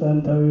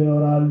ጸንተው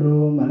ይኖራሉ።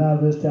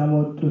 መናፍስት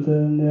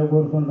ያመጡትን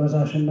የጎርፉን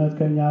ፈሳሽነት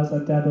ከእኛ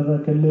ጸጥ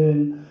ያደረክልን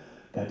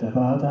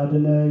ከጥፋት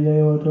አድነ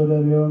የሕይወት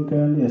ወደብ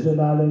የሆንከን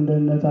የዘላለም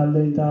ደህንነት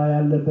አለኝታ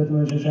ያለበት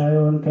መሸሻ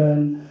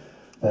የሆንከን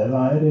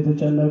በባሕር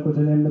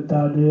የተጨነቁትን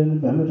የምታድን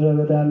በምድረ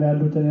በዳም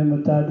ያሉትን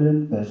የምታድን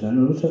በጽኑ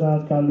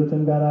ሥርዓት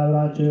ካሉትም ጋር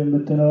አብራቸው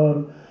የምትኖር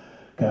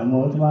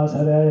ከሞት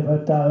ማሰሪያ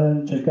የፈታህን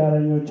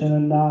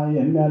ችጋረኞችንና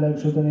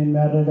የሚያለቅሱትን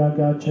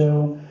የሚያረጋጋቸው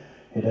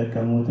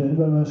የደከሙትን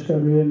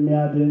በመስቀሉ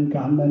የሚያድን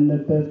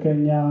ካመንበት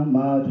ከእኛ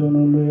መዓቱን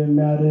ሁሉ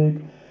የሚያርቅ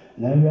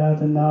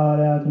ነቢያትና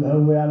ሐዋርያት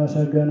በህቡ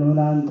ያመሰገኑን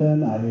አንተን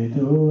አቤቱ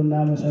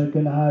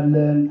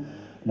እናመሰግንሃለን።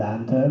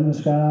 ለአንተ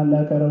ምስጋና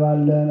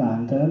እናቀርባለን።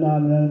 አንተን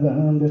አምነን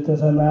በመንግሥተ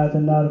ሰማያት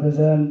እናርፍ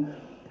ዘንድ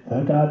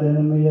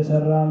ፈቃድንም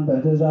እየሠራን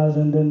በትእዛዝ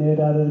እንድንሄድ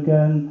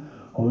አድርገን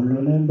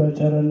ሁሉንም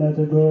በቸርነት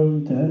ጎብኝ።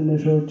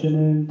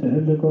 ትንሾችንም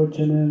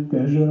ትልልቆችንም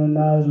ገዥውንና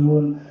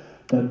ሕዝቡን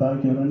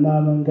ጠባቂውንና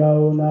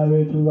መንጋውን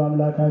አቤቱ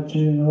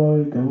አምላካችን ሆይ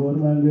ክቡር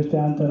መንግሥት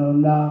ያንተ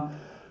ነውና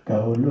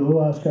ከሁሉ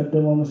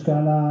አስቀድሞ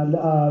ምስጋና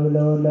ለአብ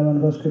ለወልድ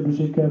ለመንፈስ ቅዱስ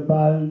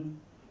ይገባል።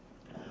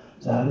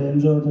 ዛሬም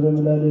ዘወትርም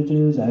ለልጅ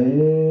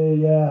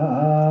ዘየሃልቅ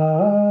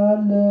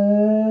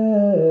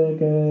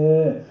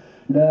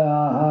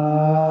እግዚአብሔር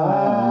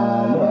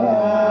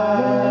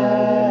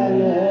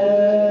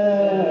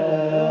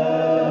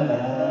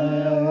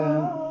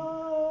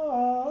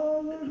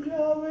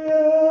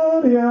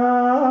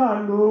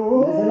ያሉ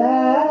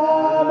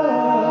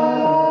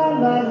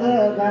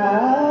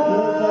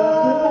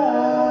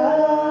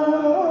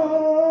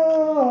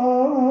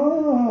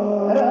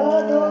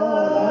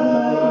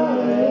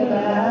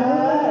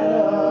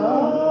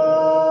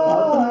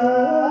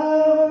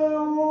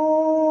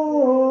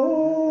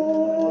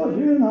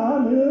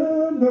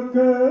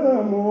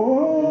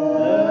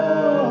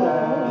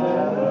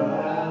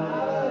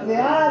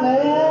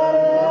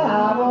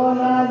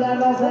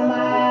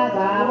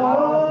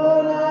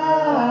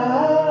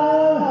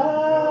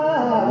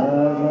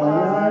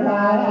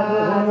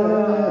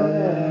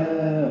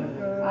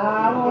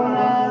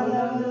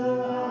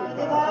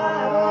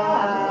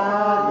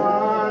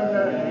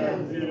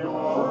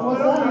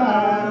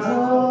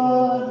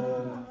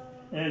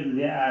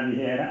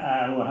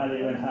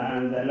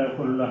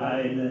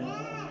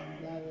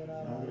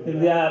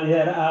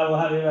እግዚአብሔር አብ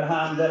ወሀቤ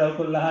ብርሃን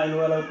ዘለኩሉ ኃይል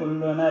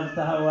ወለኩሉ ነፍስ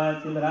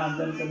ሐዋሲ ብርሃን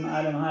ዘእምቅድመ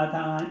ዓለም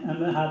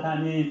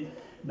ሀታሚ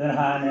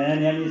ብርሃንን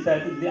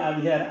የሚሰጥ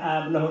እግዚአብሔር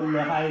አብ ለሁሉ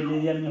ኃይል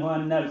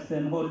የሚሆን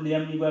ነፍስን ሁሉ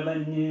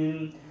የሚጎበኝ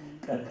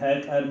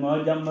ከቀድሞ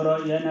ጀምሮ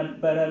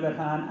የነበረ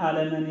ብርሃን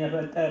ዓለምን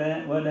የፈጠረ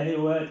ወደ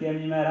ሕይወት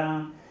የሚመራ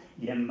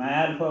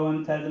የማያልፈውን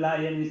ተድላ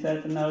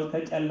የሚሰጥ ነው።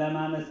 ከጨለማ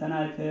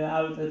መሰናክል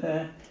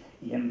አውጥተህ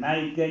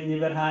የማይገኝ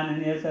ብርሃንን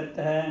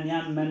የሰጠህን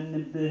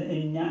ያመንብህ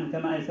እኛን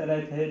ከማይሰረ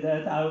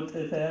ክህደት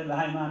አውጥተህ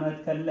በሃይማኖት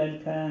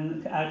ከለልከን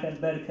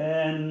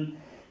አከበርከን።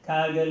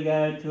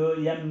 ከአገልጋዮቹ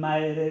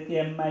የማይርቅ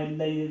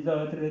የማይለይ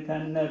ዘወትር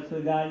ከነፍሱ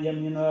ጋር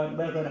የሚኖር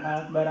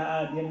በፍርሃት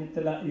በረዓድ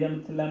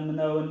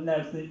የምትለምነውን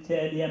ነፍስ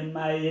ቸል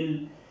የማይል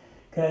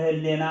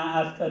ከህሊና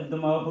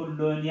አስቀድሞ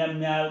ሁሉን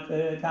የሚያውቅ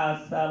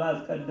ከሀሳብ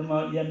አስቀድሞ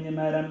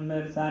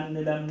የሚመረምር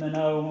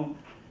ሳንለምነው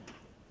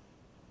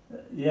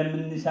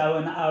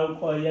የምንሻውን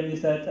አውቆ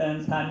የሚሰጠን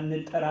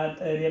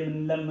ሳንጠራጠር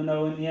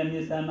የምንለምነውን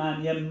የሚሰማን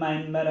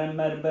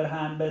የማይመረመር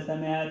ብርሃን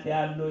በሰማያት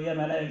ያሉ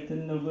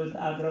የመላእክትን ንጉሥ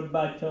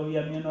አድሮባቸው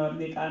የሚኖር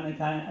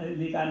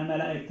ሊቃነ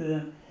መላእክት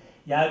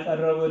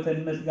ያቀረቡትን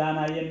ምስጋና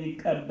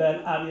የሚቀበል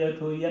አቤቱ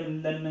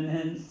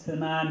የምንለምንህን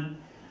ስማን።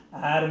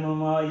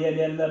 አርምሞ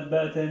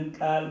የሌለበትን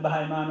ቃል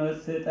በሃይማኖት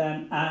ስጠን።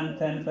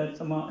 አንተን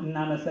ፈጽሞ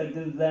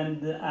እናመሰግን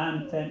ዘንድ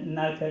አንተን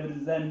እናከብር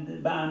ዘንድ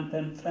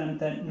በአንተን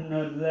ጸንተን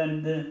እንኖር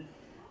ዘንድ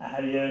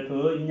አቤቱ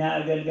እኛ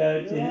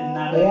አገልጋዮችህ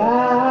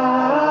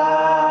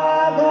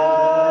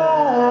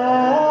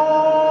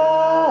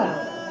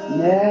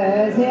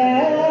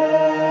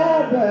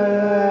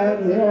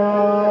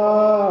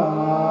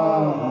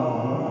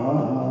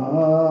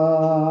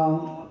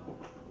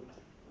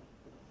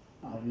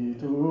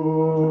አቤቱ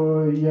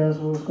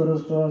ኢየሱስ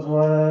ክርስቶስ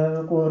ሆይ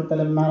ቁርጥ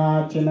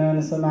ልመናችንን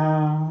ስማ።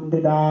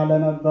 እንግዳ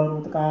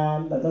ለነበሩት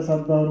ቃል፣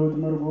 ለተሰበሩት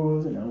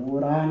ምርኩዝ፣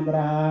 ለዕውራን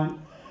ብርሃን፣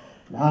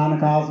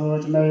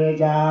 ለአንካሶች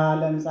መሄጃ፣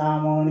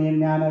 ለምጻሙን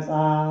የሚያነጻ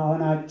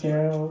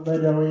ሆናቸው።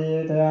 በደዌ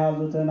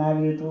የተያዙትን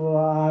አቤቱ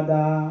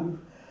አዳን።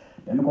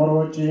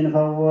 ደንቆሮችን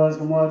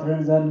ፈወስክ፣ ሞትን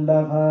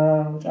ዘለፈው፣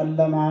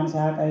 ጨለማን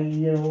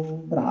ሳቀየው።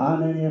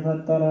 ብርሃንን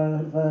የፈጠረ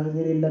ህልፈት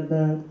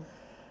የሌለበት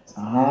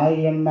ፀሐይ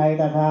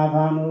የማይጠፋ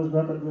ፋኑስ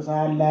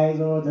በቅዱሳን ላይ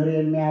ዘወትር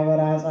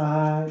የሚያበራ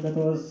ፀሐይ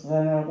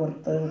በተወሰነ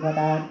ቁርጥ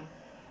ፈቃድ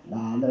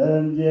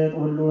ለዓለም ጌጥ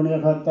ሁሉን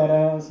የፈጠረ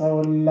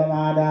ሰውን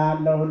ለማዳን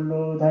ለሁሉ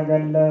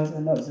ተገለጽ።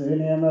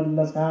 ነፍስህን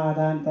የመለስካት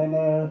አንተ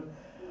ነህ።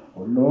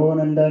 ሁሉን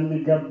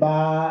እንደሚገባ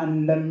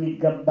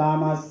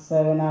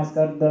ማሰብን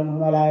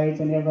አስቀደምህ።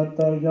 መላእክትን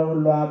የፈጠርህ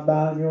የሁሉ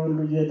አባት የሁሉ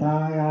ጌታ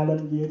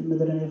የዓለም ጌጥ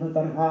ምድርን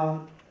የፈጠርካ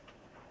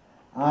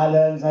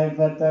ዓለም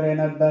ሳይፈጠር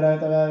የነበረ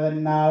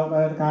ጥበብና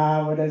እውቀት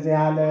ከአብ ወደዚህ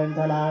ዓለም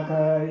ተላከ።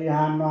 ይህ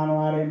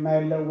አኗኗር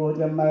የማይለወጥ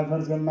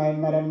የማይፈርስ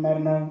የማይመረመር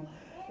ነው።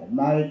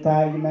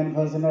 የማይታይ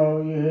መንፈስ ነው።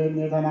 ይህን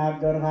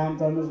የተናገርህ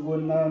አንተ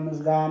ምስጉን ነህ፣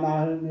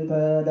 ምስጋናህም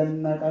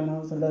የተደነቀ ነው።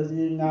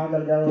 ስለዚህ እኛ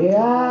አገልጋዮች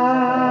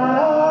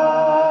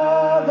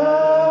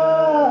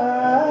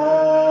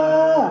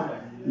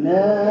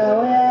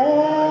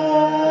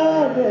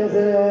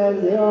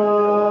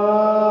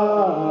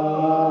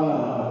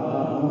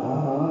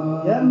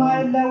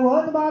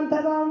የማይለወጥ በአንተ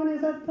በአምን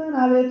የሰጠን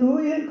አቤቱ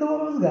ይህን ክቡር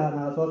ምስጋና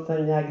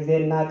ሶስተኛ ጊዜ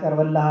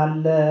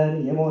እናቀርብልሃለን።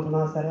 የሞት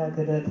ማሰሪያ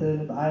ክህደትን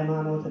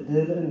በሃይማኖት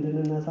ድል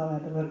እንድንነሳው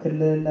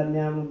ያደረክልን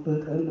ለሚያምኑብህ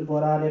ቅን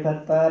ልቦናን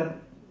የፈጠር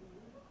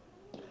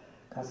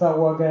ከሰው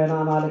ወገን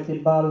አማልክት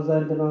ይባሉ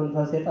ዘንድ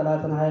መንፈስ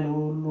የጠላትን ኃይል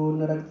ሁሉ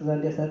እንረግጥ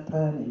ዘንድ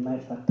የሰጠን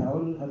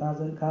የማይፈታውን ፈታ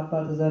ዘንድ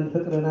ከአባት ዘንድ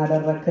ፍቅርን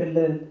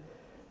አደረክልን።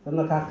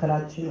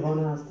 በመካከላችን ሆነ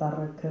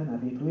አስታረከን።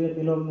 አቤቱ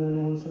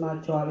የሚለምኑን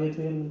ስማቸው። አቤቱ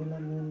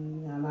የምንለምን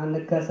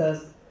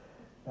አንከሰስ።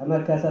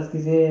 በመከሰስ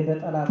ጊዜ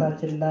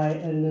በጠላታችን ላይ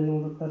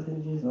እንኑርበት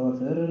እንጂ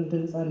ዘወትር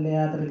እንድንጸልይ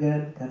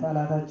አድርገን።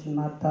 ከጠላታችን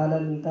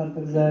ማታለል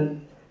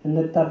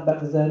እንጠበቅ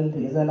ዘንድ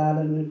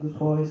የዘላለም ንጉሥ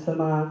ሆይ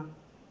ስማ።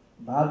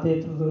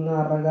 ባልቴቲቱን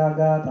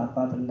አረጋጋት።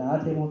 አባት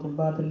እናት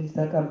የሞቱባትን ልጅ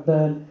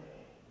ተቀበል።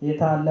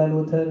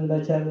 የታለሉትን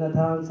በቸርነት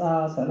አንጻ።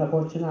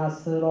 ሰነፎችን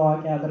አስብ፣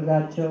 አዋቂ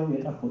አድርጋቸው።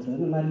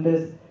 የጠፉትን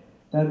መልስ፣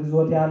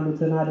 በግዞት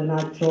ያሉትን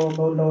አድናቸው።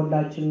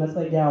 ለሁላችን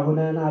መጸጊያ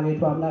ሁነን።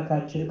 አቤቱ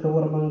አምላካችን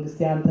ክቡር መንግስት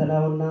ያንተ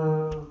ነውና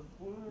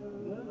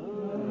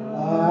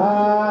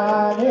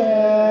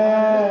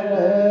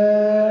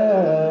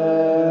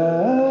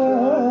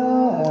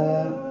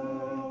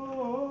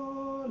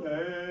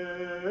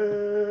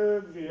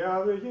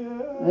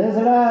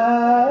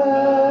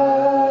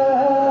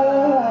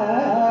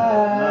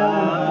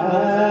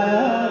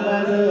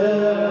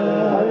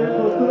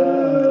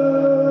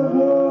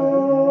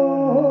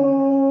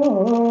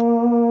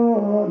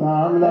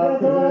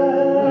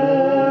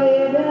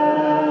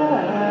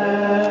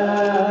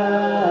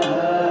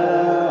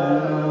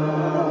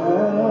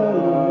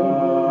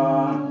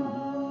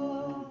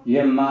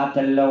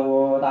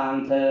የማትለወጥ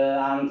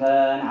አንተን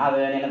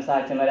አብን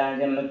የነፍሳችን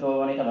መድኃኒት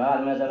የምትሆን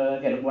የጥበባት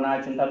መሰረት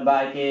የልቡናችን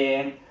ጠባቂ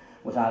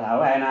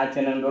ውሳጣዊ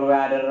ዓይናችንን ብሩህ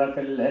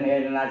ያደረክልን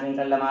የሕሊናችን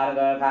ጨለማ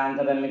አድርገህ ከአንተ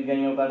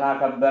በሚገኝ እውቀት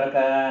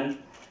አከበርከን።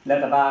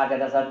 ለጥፋት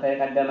የተሰጠ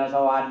የቀደመ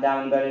ሰው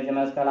አዳምን በልጅ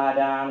መስቀል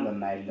አዳን።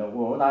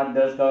 በማይለወጥ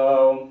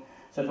አደስከው።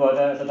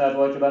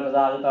 ስህተቶች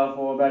በትእዛዝ ጠፉ።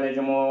 በልጅ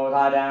ሞት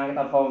አዳን።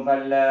 የጠፋውን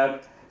ፈለግ።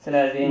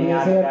 ስለዚህ እኛ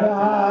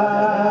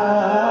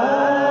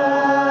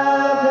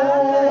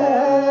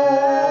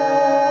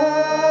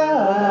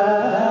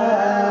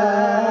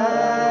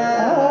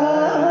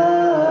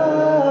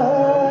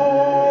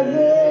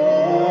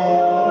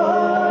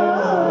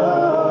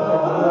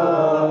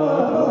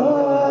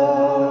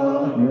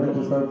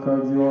ወሰከ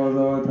እግዚኦ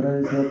ዘወትረ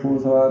ይሴብሑ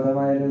ሰዋዕተ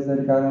ማኅሌተ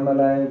ዘሊቃነ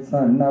መላእክት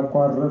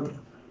ሳናቋርጥ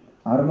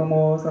አርምሞ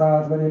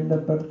ጽርዓት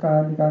በሌለበት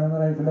ቃል ሊቃነ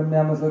መላእክት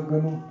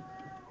ለሚያመሰግኑ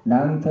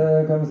ለአንተ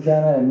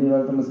ከምስጋና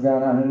የሚበልጥ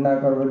ምስጋናን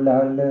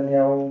እናቀርብልሃለን።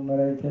 ያው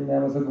መላእክት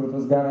የሚያመሰግኑት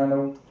ምስጋና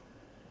ነው።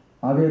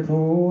 አቤቱ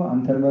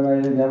አንተን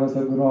በማኅሌት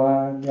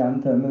ያመሰግኑሃል።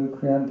 ያንተ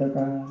ምክር፣ ያንተ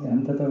ቃል፣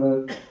 ያንተ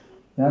ጥበብ፣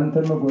 ያንተ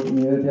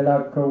መጎብኘት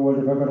የላከው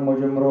ወልድ ከቀድሞ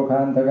ጀምሮ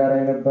ከአንተ ጋር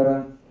የነበረ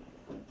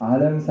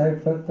ዓለም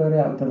ሳይፈጠር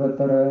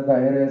ያልተፈጠረ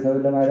ባሕርየ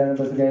ሰብእ ለማዳን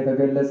በሥጋ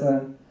የተገለጸ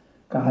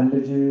ቃል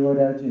ልጅ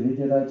ወዳጅ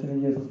ጌታችን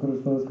ኢየሱስ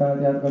ክርስቶስ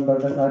ከኃጢአት ቀንበር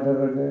ነፃ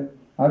አደረገ።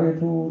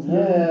 አቤቱ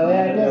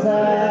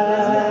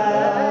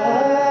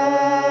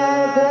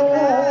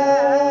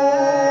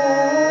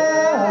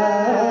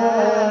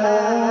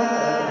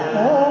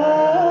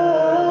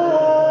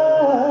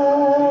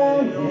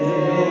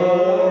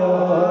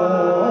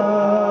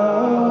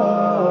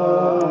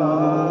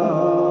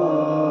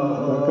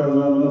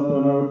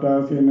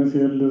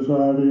ሲልሱ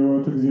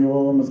አብዮት እግዚኦ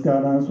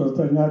ምስጋናን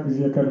ሶስተኛ ጊዜ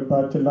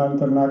ከልባችን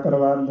ላንተ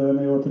እናቀርባለን።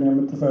 ሕይወትን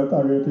የምትሰጥ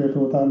አቤቱ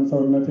የትሑታን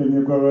ሰውነት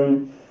የሚጎበኝ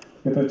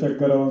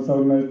የተቸገረውን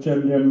ሰውነት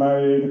ቸል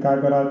የማይል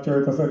ከሀገራቸው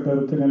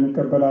የተሰደዱትን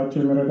የሚቀበላቸው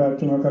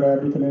የሚረዳቸው መከራ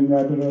ያሉትን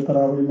የሚያድን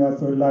ለተራቡ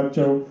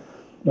የሚያስብላቸው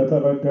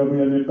ለተበደሉ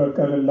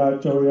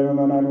የሚበቀልላቸው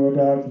የምእመናን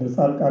ወዳጅ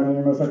ለጻድቃን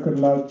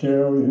የሚመሰክርላቸው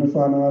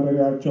የንጹሐን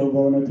ማደሪያቸው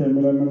በእውነት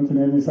የሚለምኑትን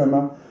የሚሰማ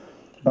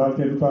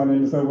ባልቴቷን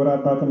የሚሰውር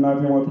አባት እናት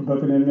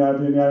የሞቱበትን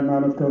የሚያድን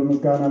የሃይማኖት ክብር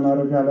ምስጋና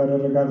ማረፊያ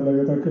ላደረጋት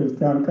ለቤተ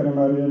ክርስቲያን ቅን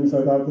መሪ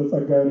የሚሰጣት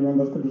በጸጋ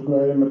መንፈስ ቅዱስ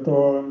ጉባኤ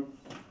የምትሆን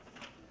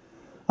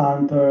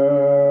አንተ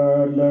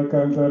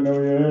ለከንተ ነው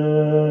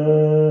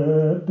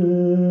የድስ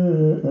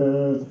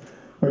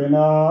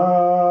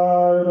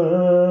ወይናይርብ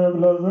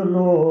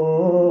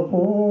ለዝሉፉ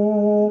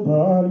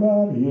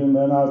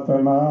ባልባቢመን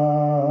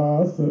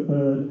አስተማስል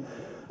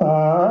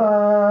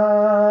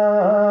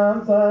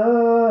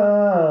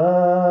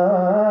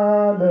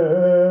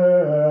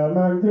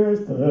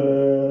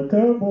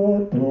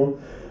ከቦቱ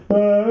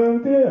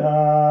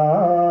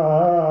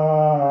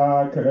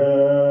በእንቲአከ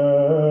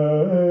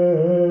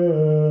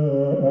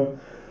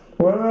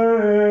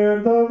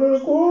ወእንተ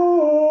ፍቁር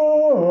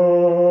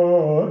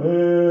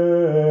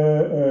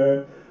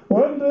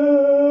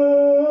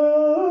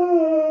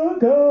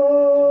ወልድከ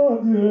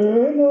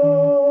እግዚእነ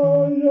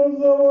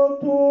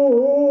ኢየሱስ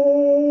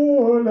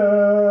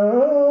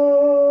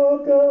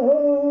ለከ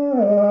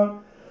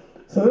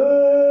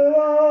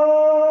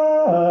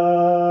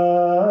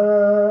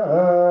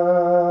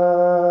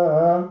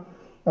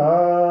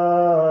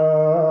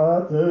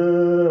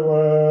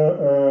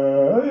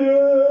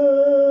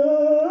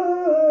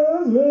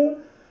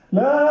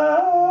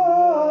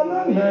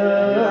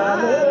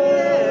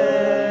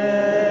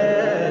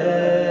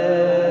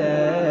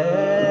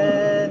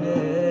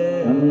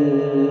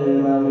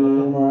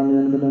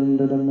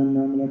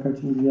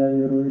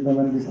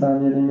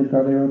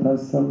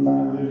ታሰማ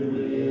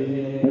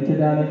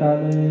በኪዳነ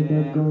ቃል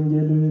ደግ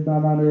ወንጌል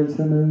በአማኑኤል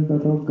ስም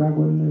በተወጋ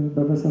ጎን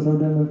በፈሰሰው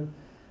ደም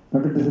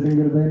በቅድስት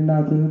ድንግል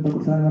በእናትህ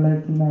በቅዱሳን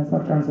መላእክትና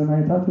ጻድቃን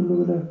ሰማዕታት ሁሉ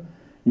ብለህ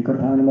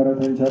ይቅርታን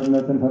ምሕረትን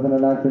ቸርነትን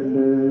ፈጥነህ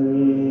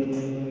ላክልን።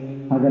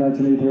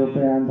 ሀገራችን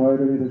ኢትዮጵያን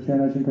ተዋሕዶ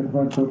ቤተክርስቲያናችን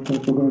ከጥፋት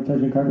ከወጣች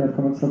ወገኖቻችን ከኃጢአት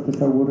ከመቅሰፍት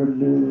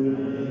ተሰውርልን።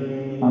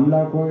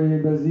 አምላክ ሆይ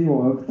በዚህ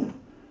ወቅት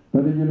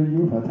በልዩ ልዩ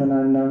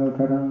ፈተናና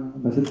መከራ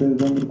በስደት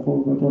በምርኮ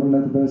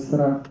በጦርነት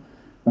በእስራት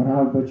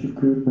በረሃብ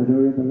በችግር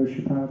በደዌ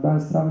በበሽታ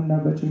በሀሳብና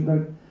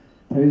በጭንቀት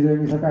ተይዘው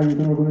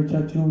የሚሰቃዩትን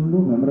ወገኖቻችን ሁሉ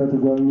በምሕረት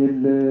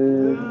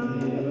ጎብኝልን።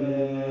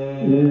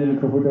 ይህን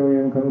ክፉ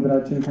ደዌም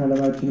ከምድራችን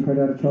ከዓለማችን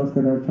ከዳርቻው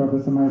እስከ ዳርቻው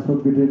ፈጽመህ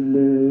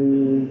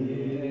አስወግድልን።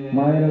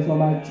 ማኅበረ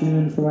ጾማችን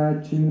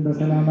ሱባኤያችን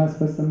በሰላም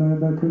አስፈጽመህ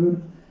በክብር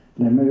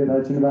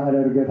ለእመቤታችን በዓለ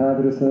ዕርገት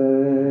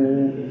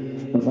አድርሰን።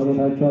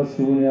 በጸሎታቸው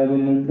አስቡን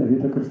ያሉንን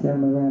ለቤተ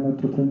ክርስቲያን መባ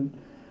ያመጡትን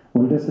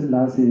ወልደ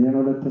ሥላሴን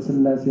ወለተ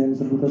ሥላሴን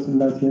ስርጉተ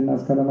ሥላሴን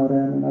አስካለ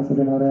ማርያምን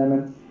አጸደ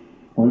ማርያምን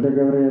ወልደ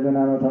ገብርኤልን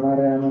አመተ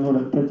ማርያምን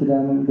ወለተ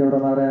ኪዳንን ገብረ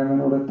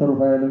ማርያምን ወለተ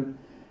ሩፋኤልን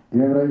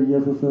ገብረ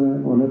ኢየሱስን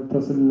ወለተ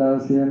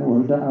ሥላሴን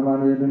ወልደ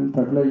አማኑኤልን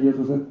ተክለ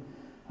ኢየሱስን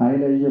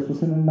ኃይለ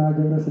ኢየሱስንና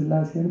ገብረ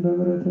ሥላሴን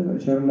በምሕረት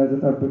በቸርነት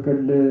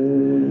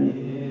ጠብቅልን።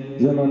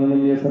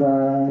 ዘመኑንም የሥራ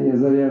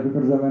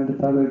የፍቅር ዘመን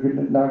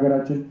እንድታደርግልን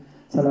ለሀገራችን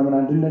ሰላምን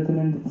አንድነትን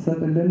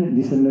እንድትሰጥልን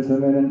እንዲህ ስንል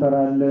ስምህን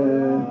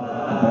እንጠራለን።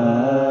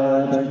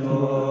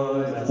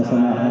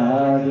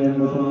 በሰማያት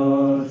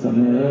የምትኖር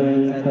ስምህ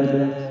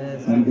ይቀደስ፣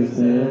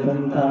 መንግሥትህ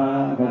ትምጣ፣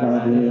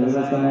 ፈቃድህ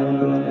በሰማይ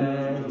እንደሆነች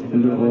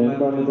እንዲሁም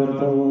በምድር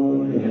ትሁን።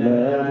 የዕለት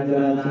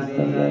እንጀራችንን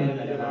ስጠን ዛሬ፣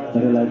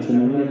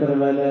 በደላችንን ይቅር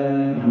በለን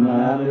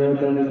እኛም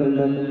የበደሉንን ይቅር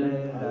እንደምንል።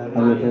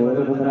 አቤቱ ወደ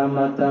ፈተና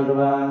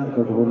አታግባን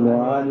ከክፉ ሁሉ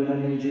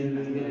አድነን እንጂ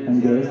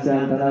መንግሥት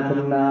ያንተ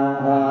ናትና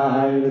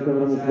ኃይል፣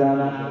 ክብር፣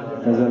 ምስጋና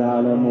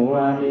ለዘላለሙ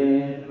አሜን።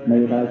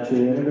 እመቤታችን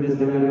ቅድስት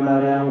ድንግል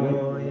ማርያም ሆይ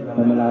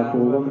በመልአኩ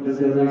በቅዱስ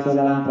ገብርኤል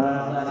ሰላምታ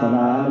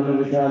ሰላም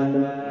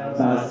እንልሻለን።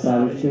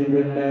 በሐሳብሽ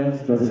ድንግል ነሽ፣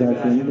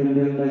 በሥጋሽም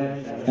ድንግል ነሽ።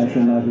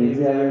 የአሸናፊ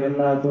እግዚአብሔር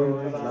እናቱ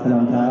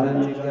ሰላምታ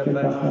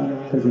ይገባሻል።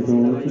 ከሴቶች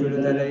ሁሉ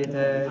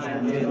ተለይተሽ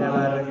አንቺ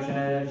የተባረክሽ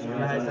ነሽ፣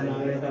 የማኅፀንሽ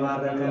ፍሬ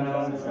የተባረከ ነው።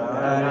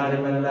 ብርሃን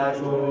የሞላሽ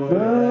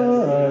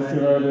ደስ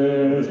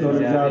ይበልሽ፣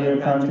 እግዚአብሔር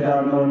ከአንቺ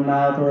ጋር ነውና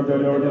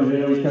ተወደደው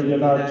ልጅሽ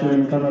ከጌታችን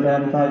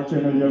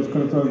ከመድኃኒታችን ኢየሱስ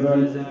ክርስቶስ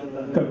ዘንድ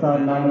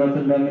ይቅርታና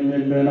ምሕረትን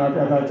ለምኝልን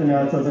ኃጢአታችን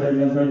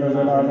ያስተሰርይልን ዘንድ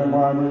ለዘላለሙ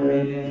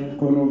አሜን።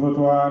 ኩኑ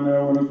ፍቱሐነ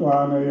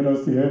ወንጹሐነ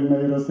ይረስየነ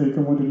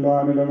ይረስይክሙ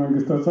ድሉዋነ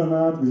ለመንግሥተ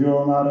ሰማያት እግዚኦ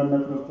መሐረነ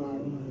ክርስቶስ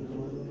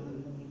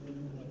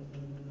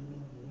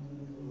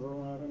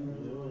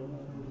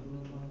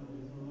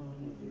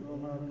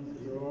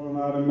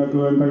መሐረነ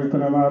በእንተ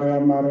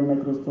ማርያም መሐረነ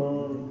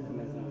ክርስቶስ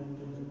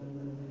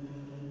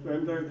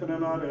በእንተ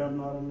ማርያም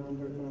መሐረነ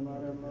በእንተ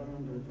ማርያም መሐረነ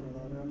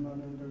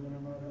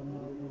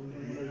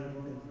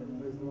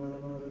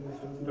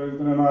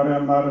በእንተ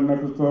ማርያም መሐረነ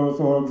ክርስቶስ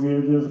ኦ እግዚእ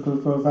ኢየሱስ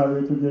ክርስቶስ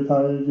አቤቱ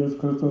ጌታዬ ኢየሱስ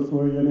ክርስቶስ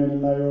ሆይ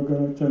የኔንና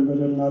የወገኖቼን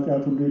በደልና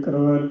ኃጢአት ሁሉ ይቅር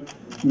በል።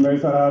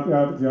 የማይሠራ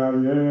ኃጢአት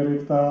እግዚአብሔር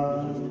ይፍታ።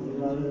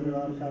 እግዚአብሔር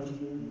ይባርካችሁ።